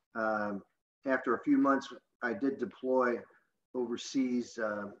after a few months, I did deploy overseas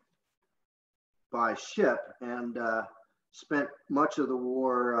by ship, and spent much of the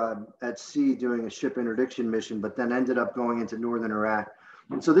war at sea doing a ship interdiction mission, but then ended up going into northern Iraq.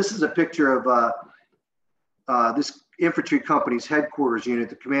 And so this is a picture of this infantry company's headquarters unit.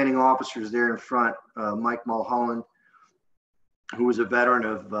 The commanding officer is there in front, Mike Mulholland, who was a veteran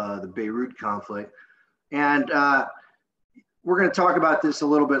of the Beirut conflict. And we're going to talk about this a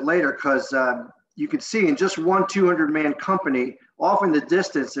little bit later, because you can see in just one 200-man company, off in the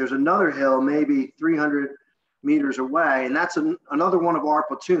distance, there's another hill, maybe 300 meters away, and that's another one of our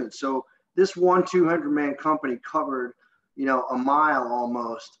platoons. So this one 200-man company covered, you know, a mile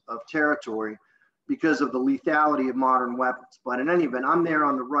almost of territory because of the lethality of modern weapons. But in any event, I'm there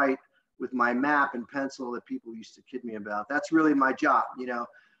on the right with my map and pencil that people used to kid me about. That's really my job, you know.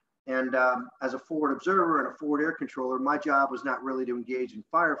 And as a forward observer and a forward air controller, my job was not really to engage in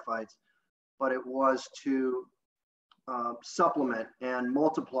firefights, but it was to supplement and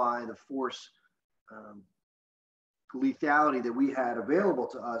multiply the force lethality that we had available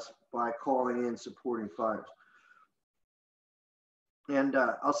to us by calling in supporting fighters. And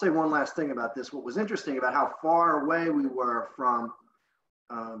I'll say one last thing about this. What was interesting about how far away we were from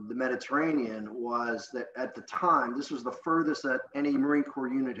the Mediterranean was that at the time, this was the furthest that any Marine Corps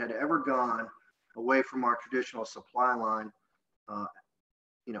unit had ever gone away from our traditional supply line,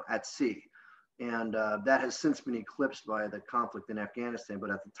 at sea. And that has since been eclipsed by the conflict in Afghanistan.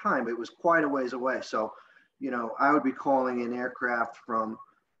 But at the time, it was quite a ways away. So, I would be calling in aircraft from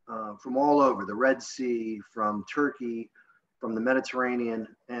all over, the Red Sea, from Turkey, from the Mediterranean,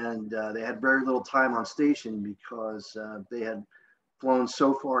 and they had very little time on station because they had flown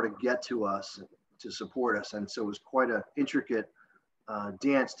so far to get to us to support us. And so it was quite an intricate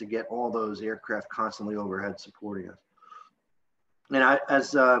dance to get all those aircraft constantly overhead supporting us. And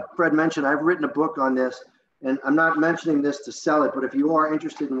as Fred mentioned, I've written a book on this, and I'm not mentioning this to sell it, but if you are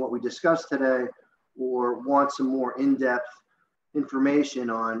interested in what we discussed today or want some more in-depth information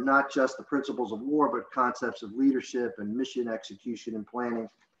on not just the principles of war, but concepts of leadership and mission execution and planning,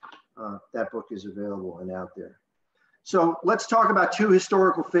 that book is available and out there. So let's talk about two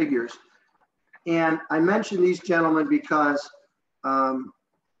historical figures. And I mention these gentlemen because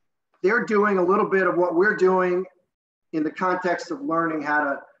they're doing a little bit of what we're doing in the context of learning how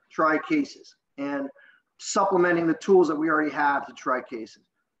to try cases and supplementing the tools that we already have to try cases.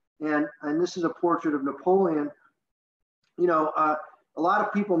 And this is a portrait of Napoleon. A lot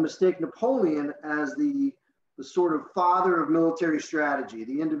of people mistake Napoleon as the sort of father of military strategy,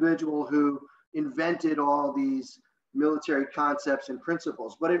 the individual who invented all these military concepts and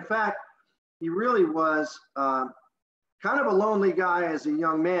principles. But in fact, he really was kind of a lonely guy as a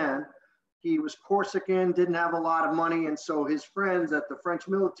young man. He was Corsican, didn't have a lot of money. And so his friends at the French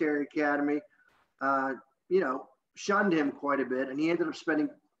Military Academy, shunned him quite a bit. And he ended up spending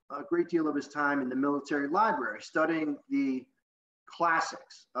a great deal of his time in the military library, studying the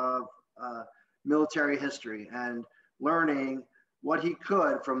classics of military history and learning what he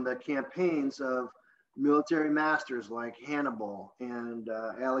could from the campaigns of military masters like Hannibal and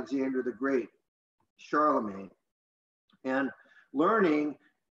Alexander the Great, Charlemagne, and learning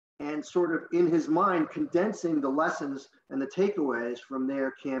and sort of in his mind condensing the lessons and the takeaways from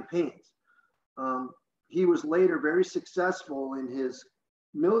their campaigns. He was later very successful in his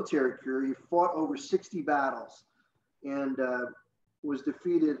military career. He fought over 60 battles and was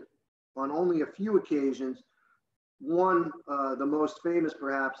defeated on only a few occasions. One, the most famous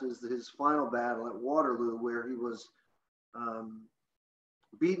perhaps, is his final battle at Waterloo, where he was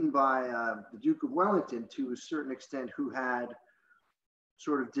beaten by the Duke of Wellington to a certain extent, who had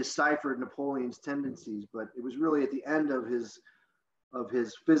sort of deciphered Napoleon's tendencies. But it was really at the end of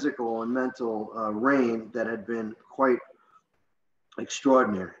his physical and mental reign that had been quite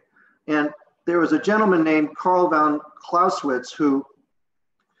extraordinary. And there was a gentleman named Karl von Clausewitz who,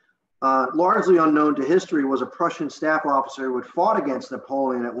 largely unknown to history, was a Prussian staff officer who had fought against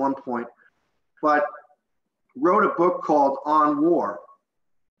Napoleon at one point, but wrote a book called On War,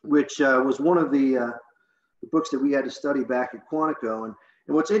 which was one of the books that we had to study back at Quantico. And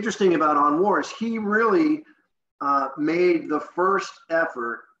what's interesting about On War is he really made the first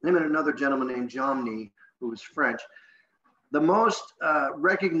effort, him and another gentleman named Jomny, who was French, the most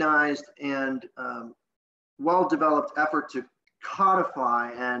recognized and well-developed effort to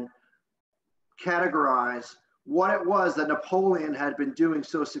codify and categorize what it was that Napoleon had been doing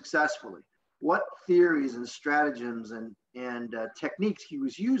so successfully, what theories and stratagems and techniques he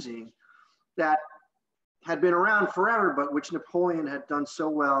was using that had been around forever, but which Napoleon had done so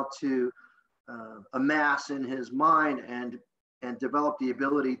well to amass in his mind and develop the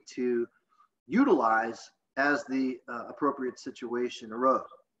ability to utilize as the appropriate situation arose.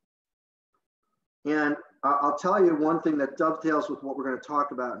 And I'll tell you one thing that dovetails with what we're going to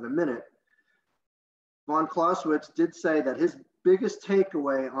talk about in a minute. Von Clausewitz did say that his biggest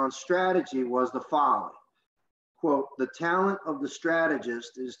takeaway on strategy was the following, quote, "The talent of the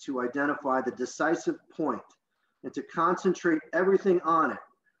strategist is to identify the decisive point and to concentrate everything on it,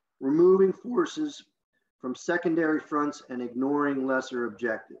 removing forces from secondary fronts and ignoring lesser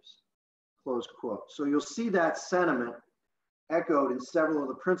objectives," close quote. So you'll see that sentiment echoed in several of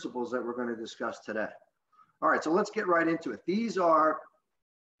the principles that we're going to discuss today. All right, so let's get right into it. These are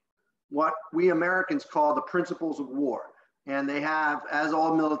what we Americans call the principles of war. And they have, as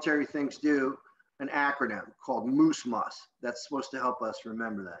all military things do, an acronym called MUSMUS. That's supposed to help us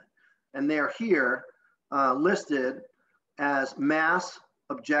remember that. And they're here listed as mass,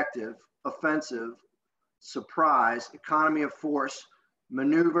 objective, offensive, surprise, economy of force,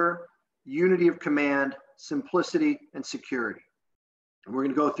 maneuver, unity of command, simplicity, and security. And we're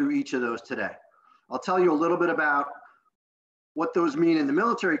going to go through each of those today. I'll tell you a little bit about what those mean in the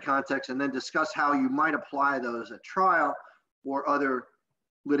military context, and then discuss how you might apply those at trial or other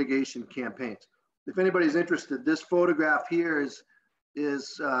litigation campaigns. If anybody's interested, this photograph here is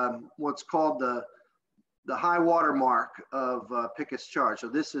what's called the high water mark of Pickett's charge. So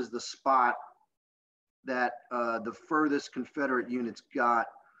this is the spot that the furthest Confederate units got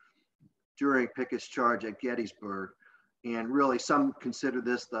during Pickett's charge at Gettysburg. And really, some consider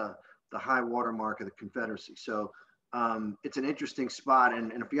this the high water mark of the Confederacy. So it's an interesting spot.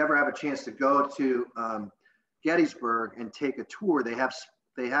 And if you ever have a chance to go to Gettysburg and take a tour, they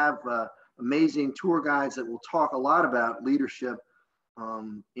have amazing tour guides that will talk a lot about leadership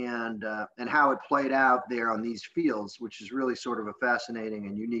and how it played out there on these fields, which is really sort of a fascinating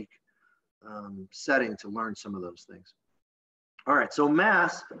and unique setting to learn some of those things. All right, so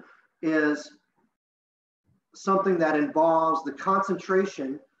mass is something that involves the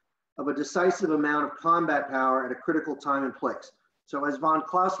concentration of a decisive amount of combat power at a critical time and place. So as von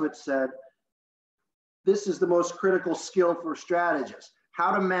Clausewitz said, this is the most critical skill for strategists,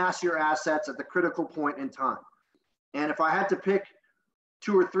 how to mass your assets at the critical point in time. And if I had to pick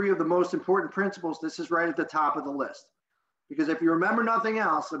 2 or 3 of the most important principles, this is right at the top of the list. Because if you remember nothing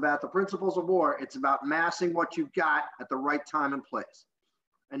else about the principles of war, it's about massing what you've got at the right time and place,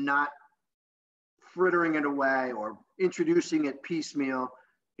 and not frittering it away or introducing it piecemeal.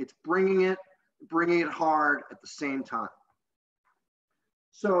 It's bringing it hard at the same time.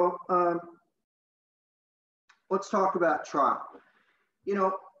 So let's talk about trial. You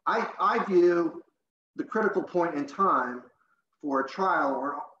know, I view the critical point in time for a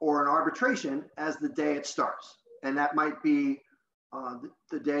trial or an arbitration as the day it starts. And that might be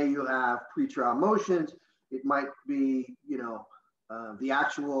the day you have pretrial motions. It might be, you know, the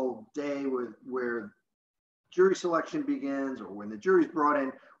actual day where jury selection begins, or when the jury's brought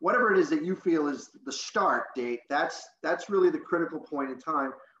in. Whatever it is that you feel is the start date, that's really the critical point in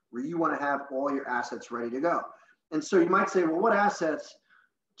time where you want to have all your assets ready to go. And so you might say, well, what assets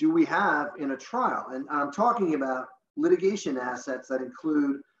do we have in a trial? And I'm talking about litigation assets that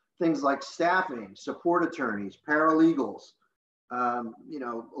include things like staffing, support attorneys, paralegals, you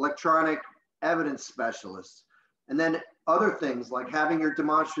know, electronic evidence specialists, and then other things like having your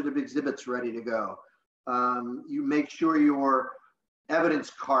demonstrative exhibits ready to go. You make sure your evidence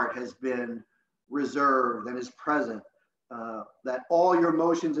cart has been reserved and is present, that all your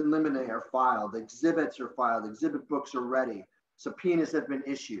motions in limine are filed, exhibits are filed, exhibit books are ready, subpoenas have been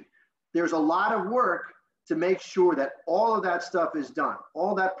issued. There's a lot of work to make sure that all of that stuff is done,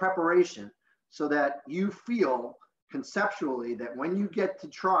 all that preparation, so that you feel conceptually that when you get to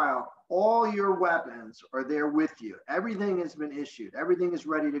trial, all your weapons are there with you. Everything has been issued, everything is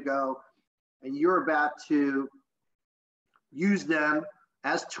ready to go, and you're about to use them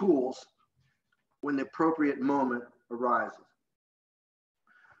as tools when the appropriate moment arises.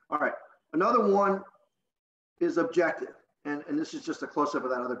 All right, another one is objective. And this is just a close-up of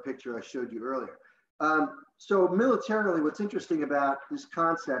that other picture I showed you earlier. So militarily, what's interesting about this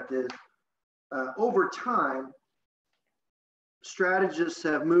concept is over time, strategists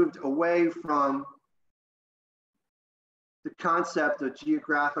have moved away from the concept of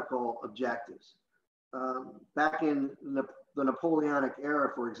geographical objectives. Back in the Napoleonic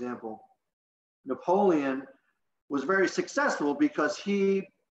era, for example, Napoleon was very successful because he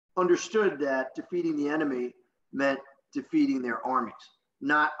understood that defeating the enemy meant defeating their armies,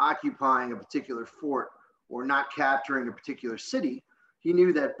 not occupying a particular fort or not capturing a particular city. He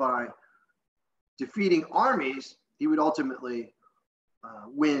knew that by defeating armies, he would ultimately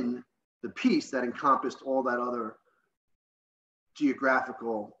win the peace that encompassed all that other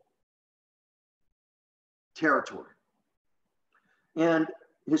geographical territory. And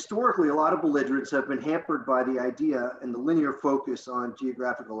historically, a lot of belligerents have been hampered by the idea and the linear focus on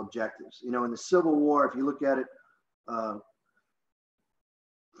geographical objectives. You know, in the Civil War, if you look at it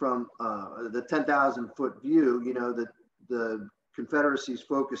from the 10,000-foot view, you know, that the Confederacy's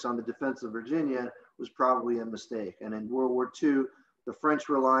focus on the defense of Virginia was probably a mistake. And in World War II, the French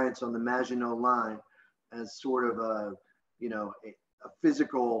reliance on the Maginot Line as sort of a, you know, a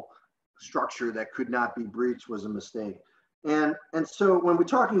physical structure that could not be breached was a mistake. And so when we're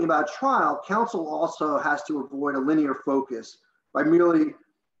talking about trial, counsel also has to avoid a linear focus by merely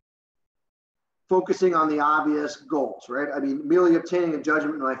focusing on the obvious goals, right? I mean, merely obtaining a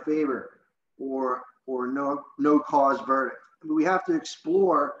judgment in my favor or no cause verdict. I mean, we have to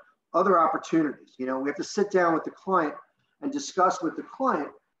explore other opportunities. You know, we have to sit down with the client and discuss with the client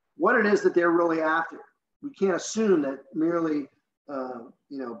what it is that they're really after. We can't assume that merely,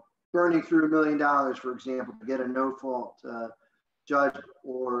 you know, burning through $1 million, for example, to get a no-fault judge,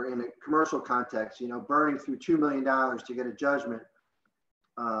 or in a commercial context, burning through $2 million to get a judgment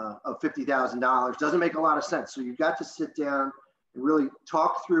of $50,000 doesn't make a lot of sense. So you've got to sit down and really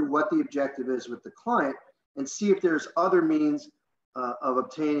talk through what the objective is with the client and see if there's other means of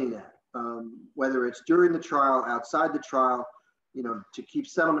obtaining that, whether it's during the trial, outside the trial, to keep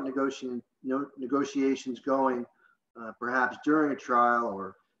settlement negotiations going, perhaps during a trial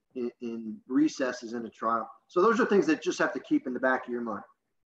or in recesses in a trial. So those are things that just have to keep in the back of your mind.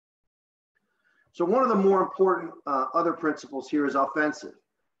 So one of the more important other principles here is offensive.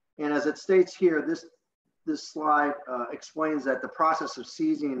 And as it states here, this slide explains that the process of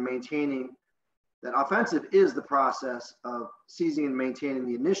seizing and maintaining, that offensive is the process of seizing and maintaining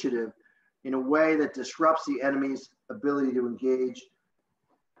the initiative in a way that disrupts the enemy's ability to engage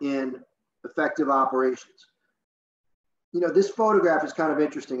in effective operations. This photograph is kind of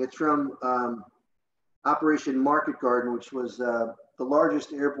interesting. It's from Operation Market Garden, which was the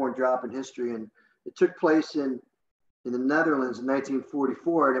largest airborne drop in history. And it took place in the Netherlands in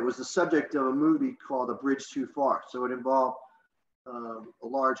 1944. And it was the subject of a movie called A Bridge Too Far. So it involved a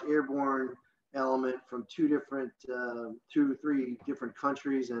large airborne element from two or three different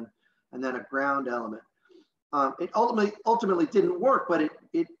countries, and then a ground element. It ultimately didn't work, but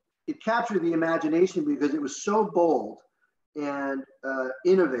it captured the imagination because it was so bold and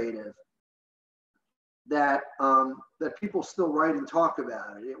innovative that that people still write and talk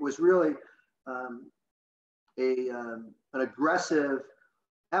about it. It was really an aggressive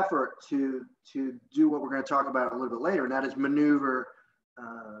effort to do what we're going to talk about a little bit later, and that is maneuver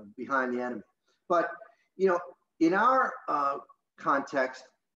behind the enemy. But in our context,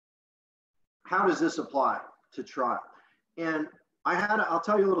 how does this apply to trial? And I'll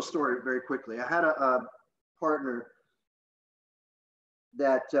tell you a little story very quickly. I had a partner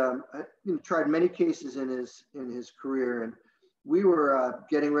that tried many cases in his career, and we were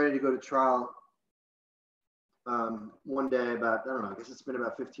getting ready to go to trial one day about, I don't know, I guess it's been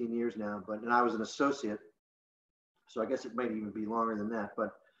about 15 years now, and I was an associate, so I guess it might even be longer than that, but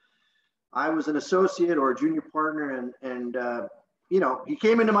I was an associate or a junior partner, and he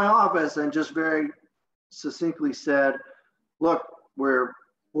came into my office and just very succinctly said, look, we're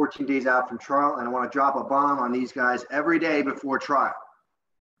 14 days out from trial, and I want to drop a bomb on these guys every day before trial.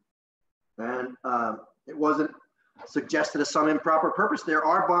 And it wasn't suggested as some improper purpose. There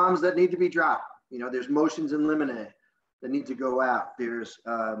are bombs that need to be dropped. There's motions in limine that need to go out. There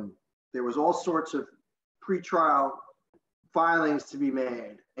was all sorts of pre-trial filings to be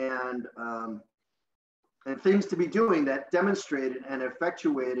made and things to be doing that demonstrated and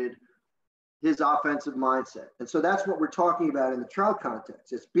effectuated his offensive mindset. And so that's what we're talking about in the trial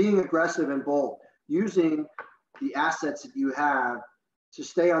context. It's being aggressive and bold, using the assets that you have to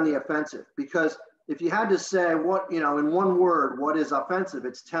stay on the offensive. Because if you had to say what, in one word, what is offensive,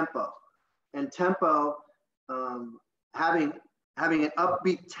 it's tempo. And tempo, having an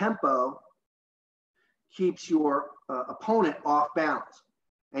upbeat tempo keeps your opponent off balance,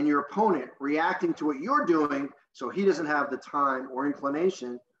 and your opponent reacting to what you're doing, so he doesn't have the time or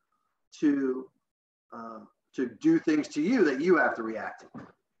inclination to do things to you that you have to react to.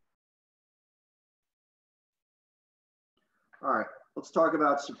 All right, let's talk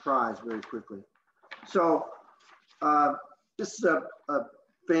about surprise very quickly. So this is a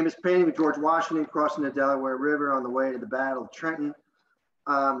famous painting of George Washington crossing the Delaware River on the way to the Battle of Trenton.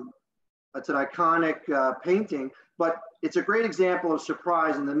 It's an iconic painting, but it's a great example of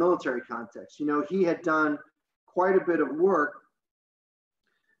surprise in the military context. He had done quite a bit of work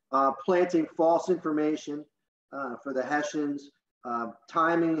planting false information for the Hessians,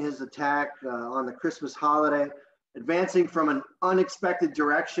 timing his attack on the Christmas holiday, advancing from an unexpected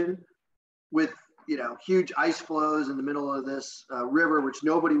direction with huge ice flows in the middle of this river, which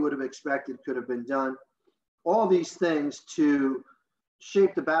nobody would have expected could have been done. All these things to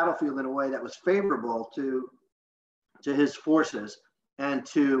shape the battlefield in a way that was favorable to his forces and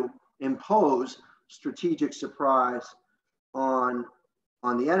to impose strategic surprise on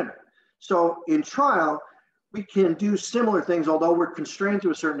the enemy. So in trial, we can do similar things, although we're constrained to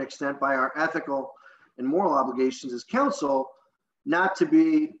a certain extent by our ethical and moral obligations as counsel, not to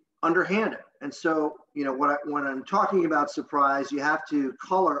be underhanded. And so, when I'm talking about surprise, you have to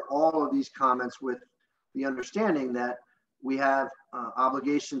color all of these comments with the understanding that we have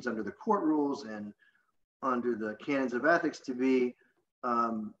obligations under the court rules and under the canons of ethics to be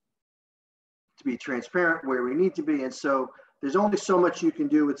transparent where we need to be. And so there's only so much you can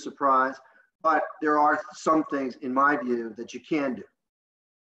do with surprise, but there are some things, in my view, that you can do.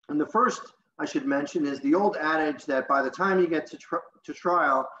 And the first I should mention is the old adage that by the time you get to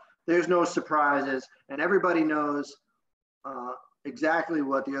trial, there's no surprises, and everybody knows exactly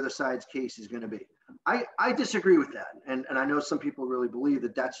what the other side's case is going to be. I disagree with that, and I know some people really believe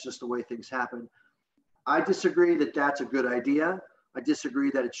that that's just the way things happen. I disagree that that's a good idea. I disagree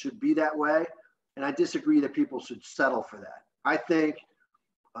that it should be that way, and I disagree that people should settle for that. I think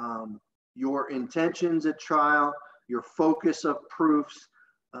your intentions at trial, your focus of proofs,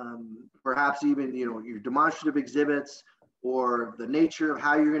 perhaps even your demonstrative exhibits, or the nature of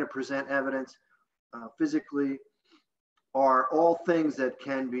how you're going to present evidence physically, are all things that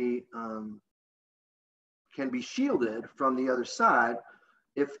can be shielded from the other side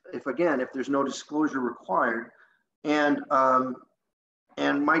if there's no disclosure required, and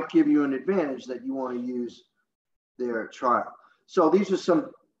might give you an advantage that you want to use there at trial. So these are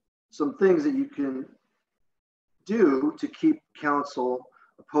some things that you can do to keep counsel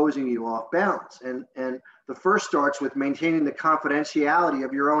opposing you off balance. And the first starts with maintaining the confidentiality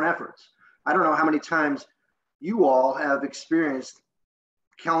of your own efforts. I don't know how many times you all have experienced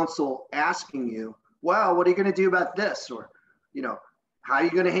counsel asking you, well, what are you going to do about this? Or, how are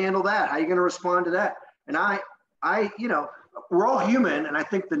you going to handle that? How are you going to respond to that? And we're all human. And I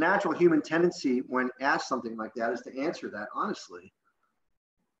think the natural human tendency when asked something like that is to answer that honestly.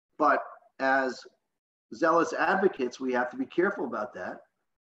 But as zealous advocates, we have to be careful about that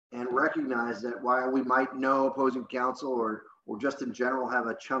and recognize that while we might know opposing counsel or just in general have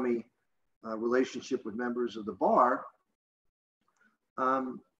a chummy relationship with members of the bar,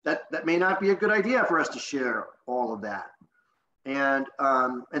 that may not be a good idea for us to share all of that. And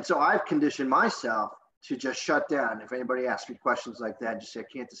so I've conditioned myself to just shut down. If anybody asks me questions like that, just say, I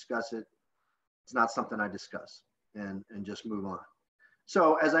can't discuss it. It's not something I discuss, and just move on.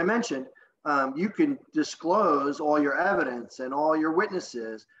 So as I mentioned, you can disclose all your evidence and all your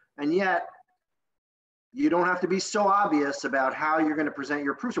witnesses, and yet you don't have to be so obvious about how you're going to present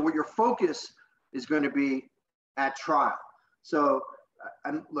your proofs or what your focus is going to be at trial. So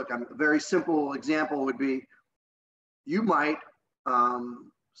a very simple example would be, you might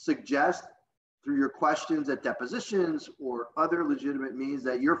suggest through your questions at depositions or other legitimate means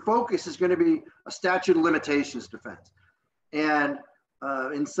that your focus is going to be a statute of limitations defense. And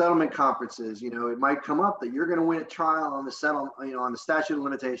in settlement conferences, it might come up that you're going to win at trial on the on the statute of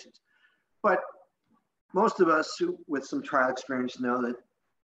limitations. But most of us with some trial experience know that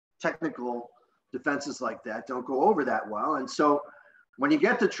technical defenses like that don't go over that well. And so when you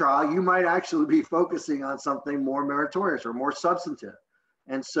get to trial, you might actually be focusing on something more meritorious or more substantive.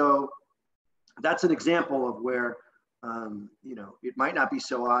 And so that's an example of where, it might not be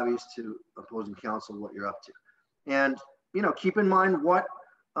so obvious to opposing counsel what you're up to. And, keep in mind what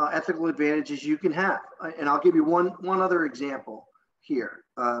ethical advantages you can have. And I'll give you one other example here.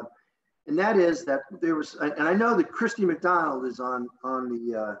 And that is that there was, and I know that Christy McDonald is on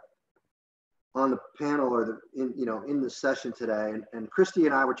the panel or in the session today. And Christy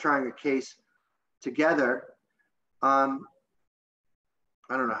and I were trying a case together. I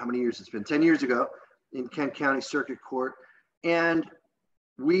don't know how many years it's been, 10 years ago in Kent County Circuit Court. And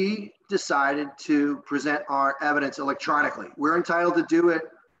we decided to present our evidence electronically. We're entitled to do it.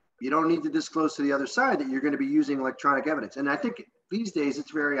 You don't need to disclose to the other side that you're going to be using electronic evidence. And I think these days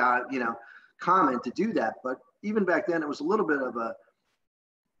it's very common to do that. But even back then, it was a little bit of a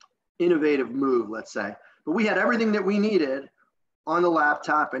innovative move, let's say. But we had everything that we needed on the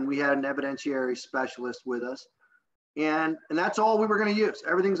laptop, and we had an evidentiary specialist with us. And that's all we were going to use.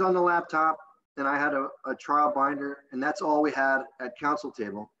 Everything's on the laptop, and I had a trial binder, and that's all we had at counsel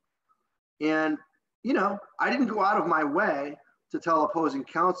table. And, I didn't go out of my way to tell opposing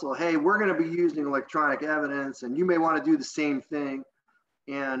counsel, hey, we're going to be using electronic evidence, and you may want to do the same thing,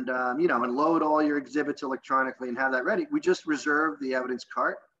 and, and load all your exhibits electronically and have that ready. We just reserved the evidence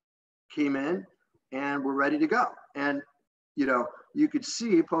cart, came in, and we're ready to go. And, you could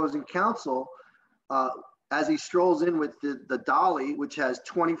see opposing counsel, as he strolls in with the dolly, which has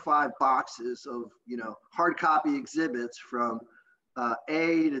 25 boxes of, hard copy exhibits from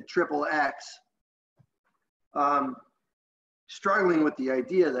A to XXX, struggling with the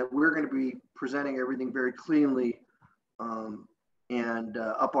idea that we're going to be presenting everything very cleanly and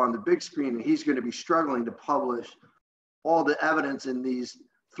up on the big screen, and he's going to be struggling to publish all the evidence in these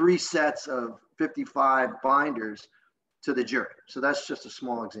 3 sets of 55 binders to the jury. So that's just a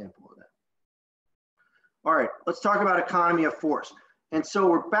small example of that. All right, let's talk about economy of force. And so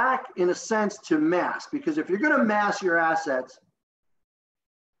we're back in a sense to mass, because if you're going to mass your assets,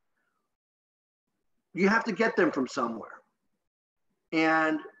 you have to get them from somewhere.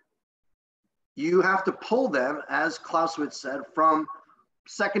 And you have to pull them, as Clausewitz said, from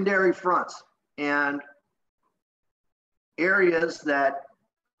secondary fronts and areas that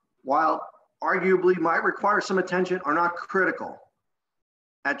while arguably might require some attention, are not critical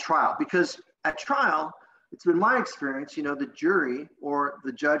at trial. Because at trial, it's been my experience, you know, the jury or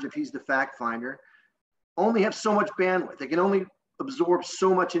the judge, if he's the fact finder, only have so much bandwidth. They can only absorb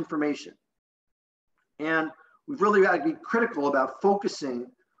so much information. And we've really got to be critical about focusing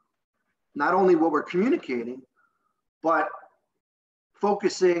not only what we're communicating, but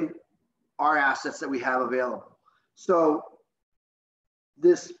focusing our assets that we have available. So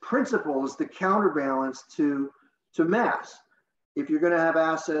this principle is the counterbalance to mass. If you're going to have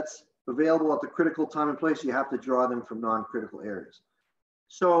assets available at the critical time and place, you have to draw them from non-critical areas.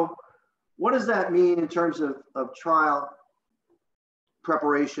 So what does that mean in terms of trial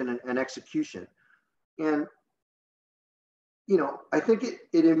preparation and execution? And, you know, I think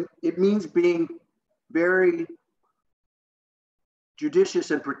it means being very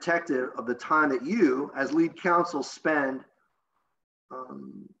judicious and protective of the time that you, as lead counsel, spend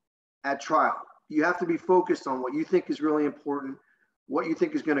at trial. You have to be focused on what you think is really important, what you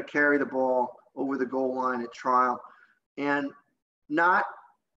think is going to carry the ball over the goal line at trial, and not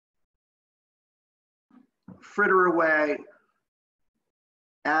fritter away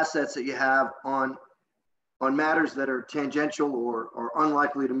assets that you have on matters that are tangential or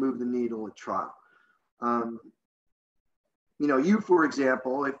unlikely to move the needle at trial. You know, you, for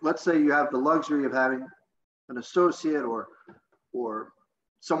example, if let's say you have the luxury of having an associate or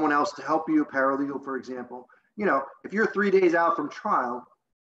someone else to help you, paralegal, for example, you know, if you're 3 days out from trial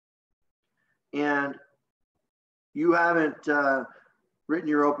and you haven't written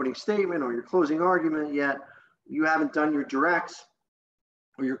your opening statement or your closing argument yet, you haven't done your directs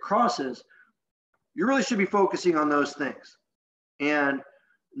or your crosses, you really should be focusing on those things and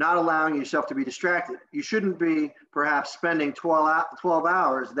not allowing yourself to be distracted. You shouldn't be perhaps spending 12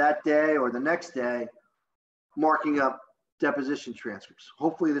 hours that day or the next day marking up deposition transcripts.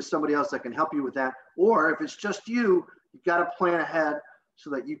 Hopefully there's somebody else that can help you with that. Or if it's just you, you've got to plan ahead so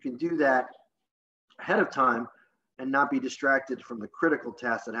that you can do that ahead of time and not be distracted from the critical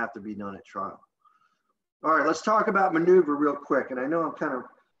tasks that have to be done at trial. All right, let's talk about maneuver real quick. And I know I'm kind of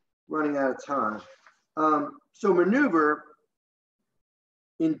running out of time. So maneuver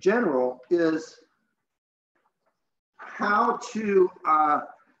in general is how to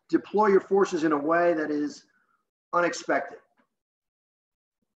deploy your forces in a way that is unexpected.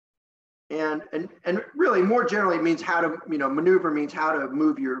 And really more generally it means how to, you know, maneuver means how to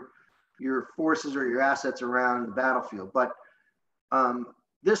move your forces or your assets around the battlefield. But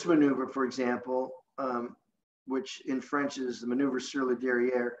this maneuver, for example, which in French is the maneuver sur le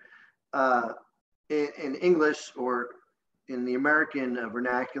derrière, in English or in the American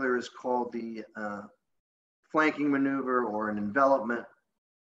vernacular is called the flanking maneuver or an envelopment.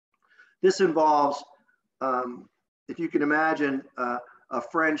 This involves, if you can imagine, a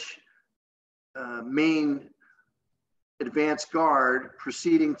French main advanced guard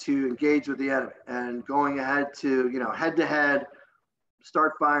proceeding to engage with the enemy and going ahead to, you know, head to head,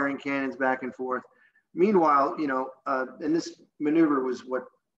 start firing cannons back and forth. Meanwhile, you know, and this maneuver was what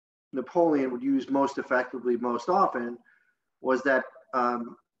Napoleon would use most effectively, most often, was that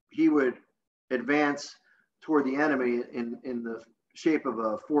he would advance toward the enemy in the shape of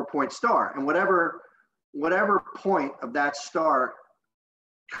a 4-point star. And whatever point of that star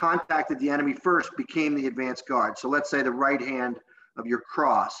contacted the enemy first became the advanced guard. So let's say the right hand of your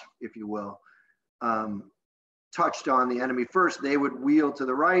cross, if you will, touched on the enemy first, they would wheel to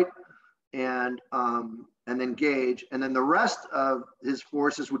the right and engage. And then the rest of his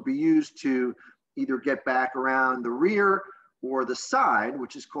forces would be used to either get back around the rear or the side,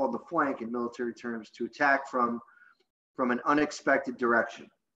 which is called the flank in military terms, to attack from an unexpected direction.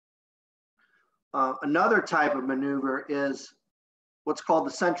 Another type of maneuver is what's called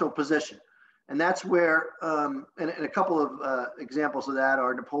the central position. And that's where, and a couple of examples of that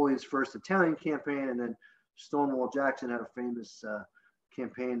are Napoleon's first Italian campaign, and then Stonewall Jackson had a famous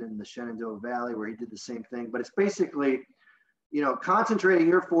campaign in the Shenandoah Valley where he did the same thing. But it's basically, you know, concentrating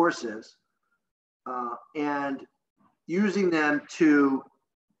your forces and using them to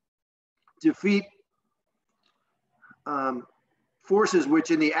defeat forces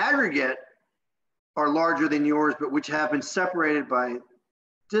which in the aggregate are larger than yours, but which have been separated by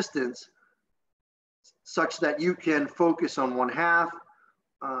distance, such that you can focus on one half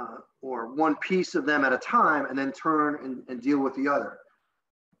or one piece of them at a time and then turn and deal with the other.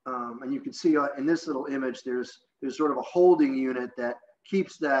 And you can see in this little image, there's sort of a holding unit that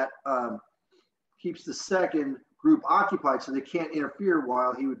keeps that keeps the second group occupied so they can't interfere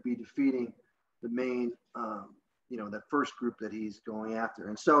while he would be defeating the main, you know, that first group that he's going after.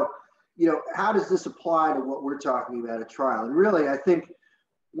 And so, you know, how does this apply to what we're talking about at trial? And really, I think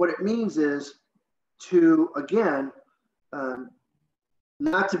what it means is to, again,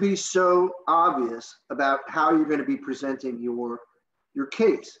 not to be so obvious about how you're going to be presenting your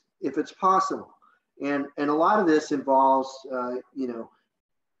case, if it's possible. And a lot of this involves,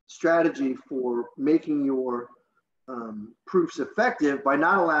 strategy for making your proofs effective by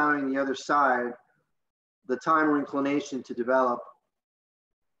not allowing the other side the time or inclination to develop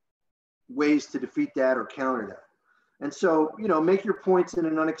ways to defeat that or counter that. And so, make your points in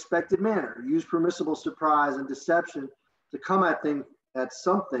an unexpected manner. Use permissible surprise and deception to come at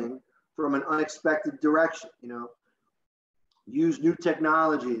something from an unexpected direction. Use new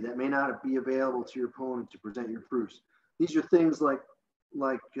technology that may not be available to your opponent to present your proofs. These are things like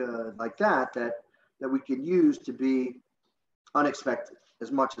that we can use to be unexpected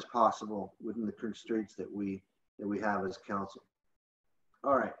as much as possible within the constraints that we have as counsel.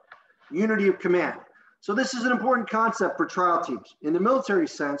 All right, unity of command. So this is an important concept for trial teams. In the military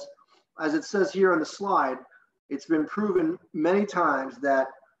sense, as it says here on the slide, it's been proven many times that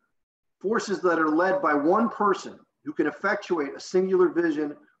forces that are led by one person who can effectuate a singular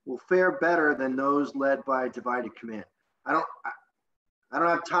vision will fare better than those led by divided command. I don't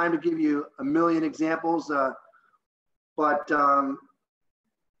have time to give you a million examples, but all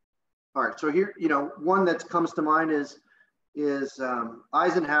right. So here, one that comes to mind is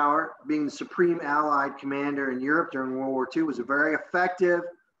Eisenhower, being the supreme Allied commander in Europe during World War II, was a very effective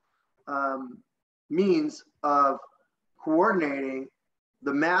means of coordinating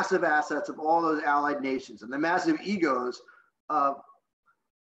the massive assets of all those Allied nations and the massive egos of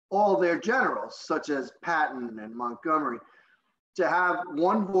all their generals, such as Patton and Montgomery, to have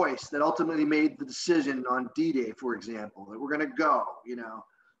one voice that ultimately made the decision on D-Day, for example, that we're going to go,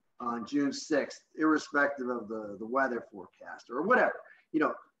 on June 6th, irrespective of the weather forecast or whatever.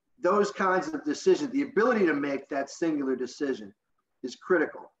 Those kinds of decisions, the ability to make that singular decision is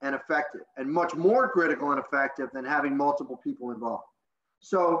critical and effective, and much more critical and effective than having multiple people involved.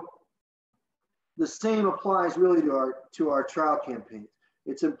 So the same applies really to our trial campaigns.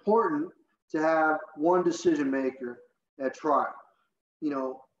 It's important to have one decision maker at trial.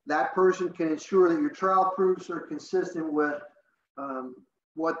 That person can ensure that your trial proofs are consistent with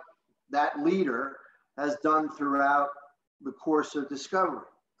what that leader has done throughout the course of discovery.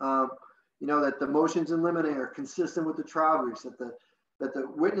 That the motions in limine are consistent with the trial briefs, that the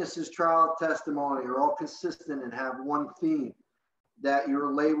witness's trial testimony are all consistent and have one theme, that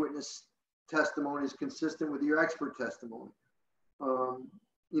your lay witness testimony is consistent with your expert testimony.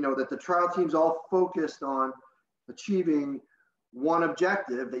 That the trial team's all focused on achieving one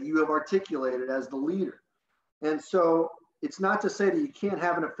objective that you have articulated as the leader. And so it's not to say that you can't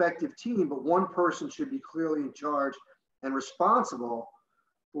have an effective team, but one person should be clearly in charge and responsible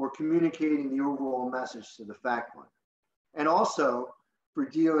for communicating the overall message to the fact line. And also for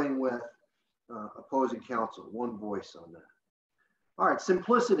dealing with opposing counsel, one voice on that. All right,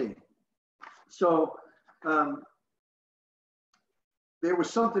 simplicity. So there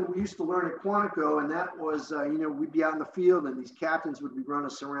was something we used to learn at Quantico, and that was, we'd be out in the field and these captains would be running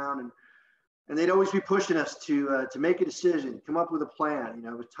us around and they'd always be pushing us to make a decision, come up with a plan.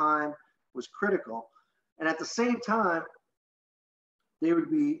 Time was critical. And at the same time, they would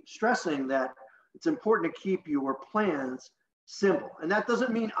be stressing that it's important to keep your plans simple. And that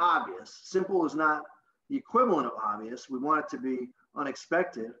doesn't mean obvious. Simple is not the equivalent of obvious. We want it to be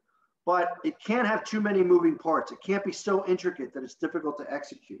unexpected, but it can't have too many moving parts. It can't be so intricate that it's difficult to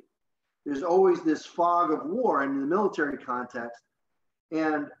execute. There's always this fog of war in the military context.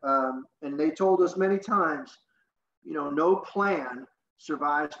 And they told us many times, no plan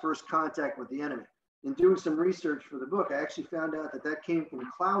survives first contact with the enemy. In doing some research for the book, I actually found out that came from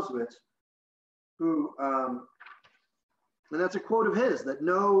Clausewitz, who, and that's a quote of his, that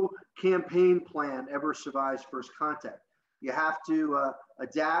no campaign plan ever survives first contact. You have to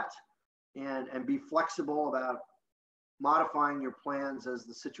adapt and be flexible about modifying your plans as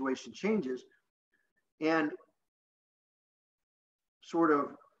the situation changes, and sort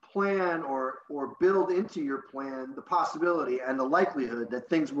of plan or build into your plan the possibility and the likelihood that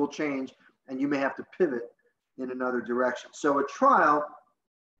things will change and you may have to pivot in another direction. So at trial,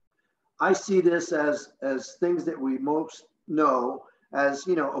 I see this as things that we most know as,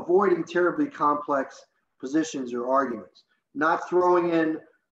 avoiding terribly complex positions or arguments, not throwing in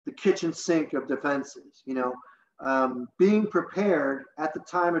the kitchen sink of defenses, being prepared at the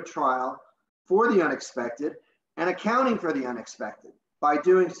time of trial for the unexpected and accounting for the unexpected by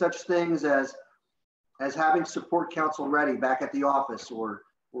doing such things as having support counsel ready back at the office or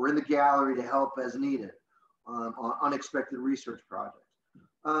in the gallery to help as needed on unexpected research projects.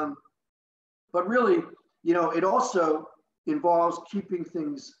 But really, it also involves keeping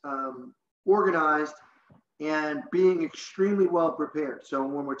things organized and being extremely well prepared. So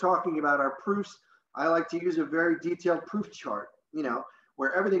when we're talking about our proofs, I like to use a very detailed proof chart, you know,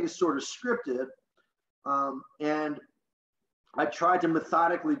 where everything is sort of scripted. And I tried to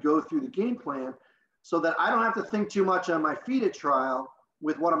methodically go through the game plan so that I don't have to think too much on my feet at trial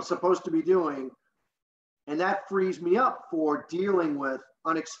with what I'm supposed to be doing. And that frees me up for dealing with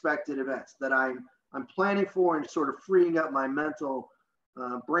unexpected events that I'm planning for, and sort of freeing up my mental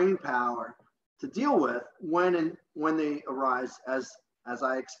brain power to deal with when they arise as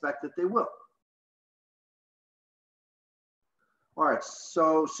I expect that they will. All right,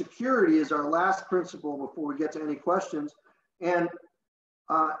 so security is our last principle before we get to any questions. And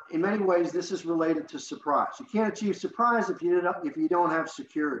in many ways, this is related to surprise. You can't achieve surprise if you don't have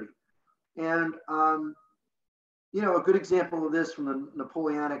security. And you know, a good example of this from the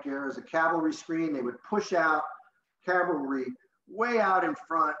Napoleonic era is a cavalry screen. They would push out cavalry way out in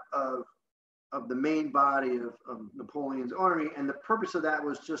front of the main body of Napoleon's army. And the purpose of that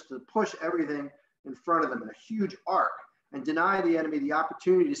was just to push everything in front of them in a huge arc and deny the enemy the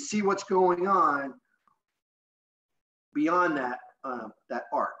opportunity to see what's going on beyond that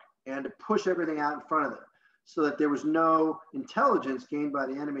arc, and to push everything out in front of them so that there was no intelligence gained by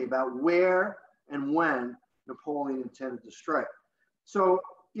the enemy about where and when Napoleon intended to strike. So,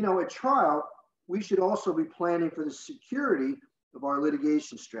 you know, at trial, we should also be planning for the security of our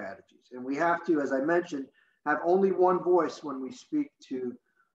litigation strategies. And we have to, as I mentioned, have only one voice when we speak to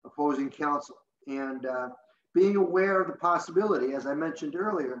opposing counsel. And being aware of the possibility, as I mentioned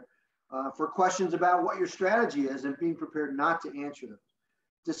earlier, for questions about what your strategy is and being prepared not to answer them.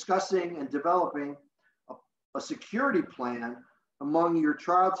 Discussing and developing a security plan among your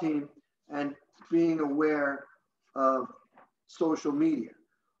trial team, and being aware of social media.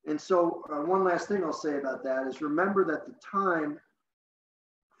 And so one last thing I'll say about that is remember that the time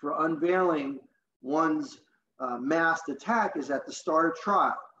for unveiling one's masked attack is at the start of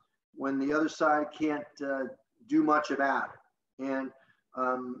trial, when the other side can't do much about it. And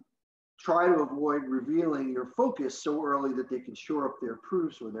try to avoid revealing your focus so early that they can shore up their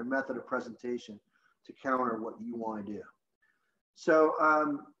proofs or their method of presentation to counter what you want to do. So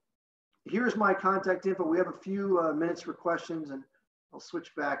here's my contact info. We have a few minutes for questions, and I'll switch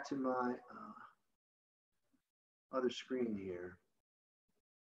back to my other screen here.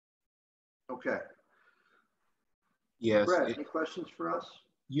 Okay. Yes. Brett, any questions for us?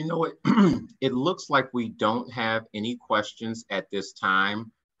 You know what? It looks like we don't have any questions at this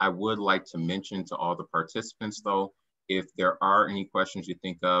time. I would like to mention to all the participants, though, if there are any questions you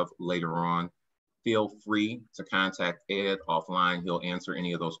think of later on, feel free to contact Ed offline. He'll answer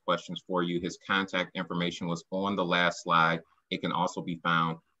any of those questions for you. His contact information was on the last slide. It can also be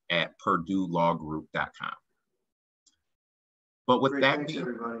found at PurdueLawGroup.com. But with Great, that thanks, being,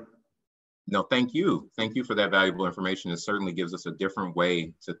 everybody. no, thank you. Thank you for that valuable information. It certainly gives us a different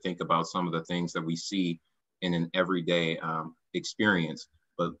way to think about some of the things that we see in an everyday experience.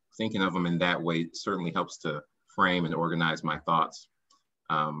 But thinking of them in that way certainly helps to frame and organize my thoughts.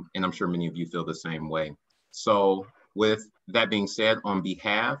 And I'm sure many of you feel the same way. So with that being said, on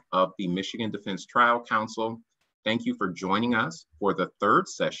behalf of the Michigan Defense Trial Council, thank you for joining us for the third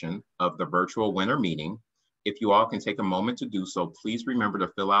session of the virtual winter meeting. If you all can take a moment to do so, please remember to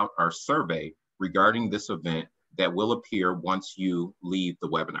fill out our survey regarding this event that will appear once you leave the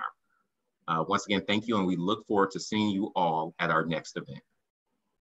webinar. Once again, thank you, and we look forward to seeing you all at our next event.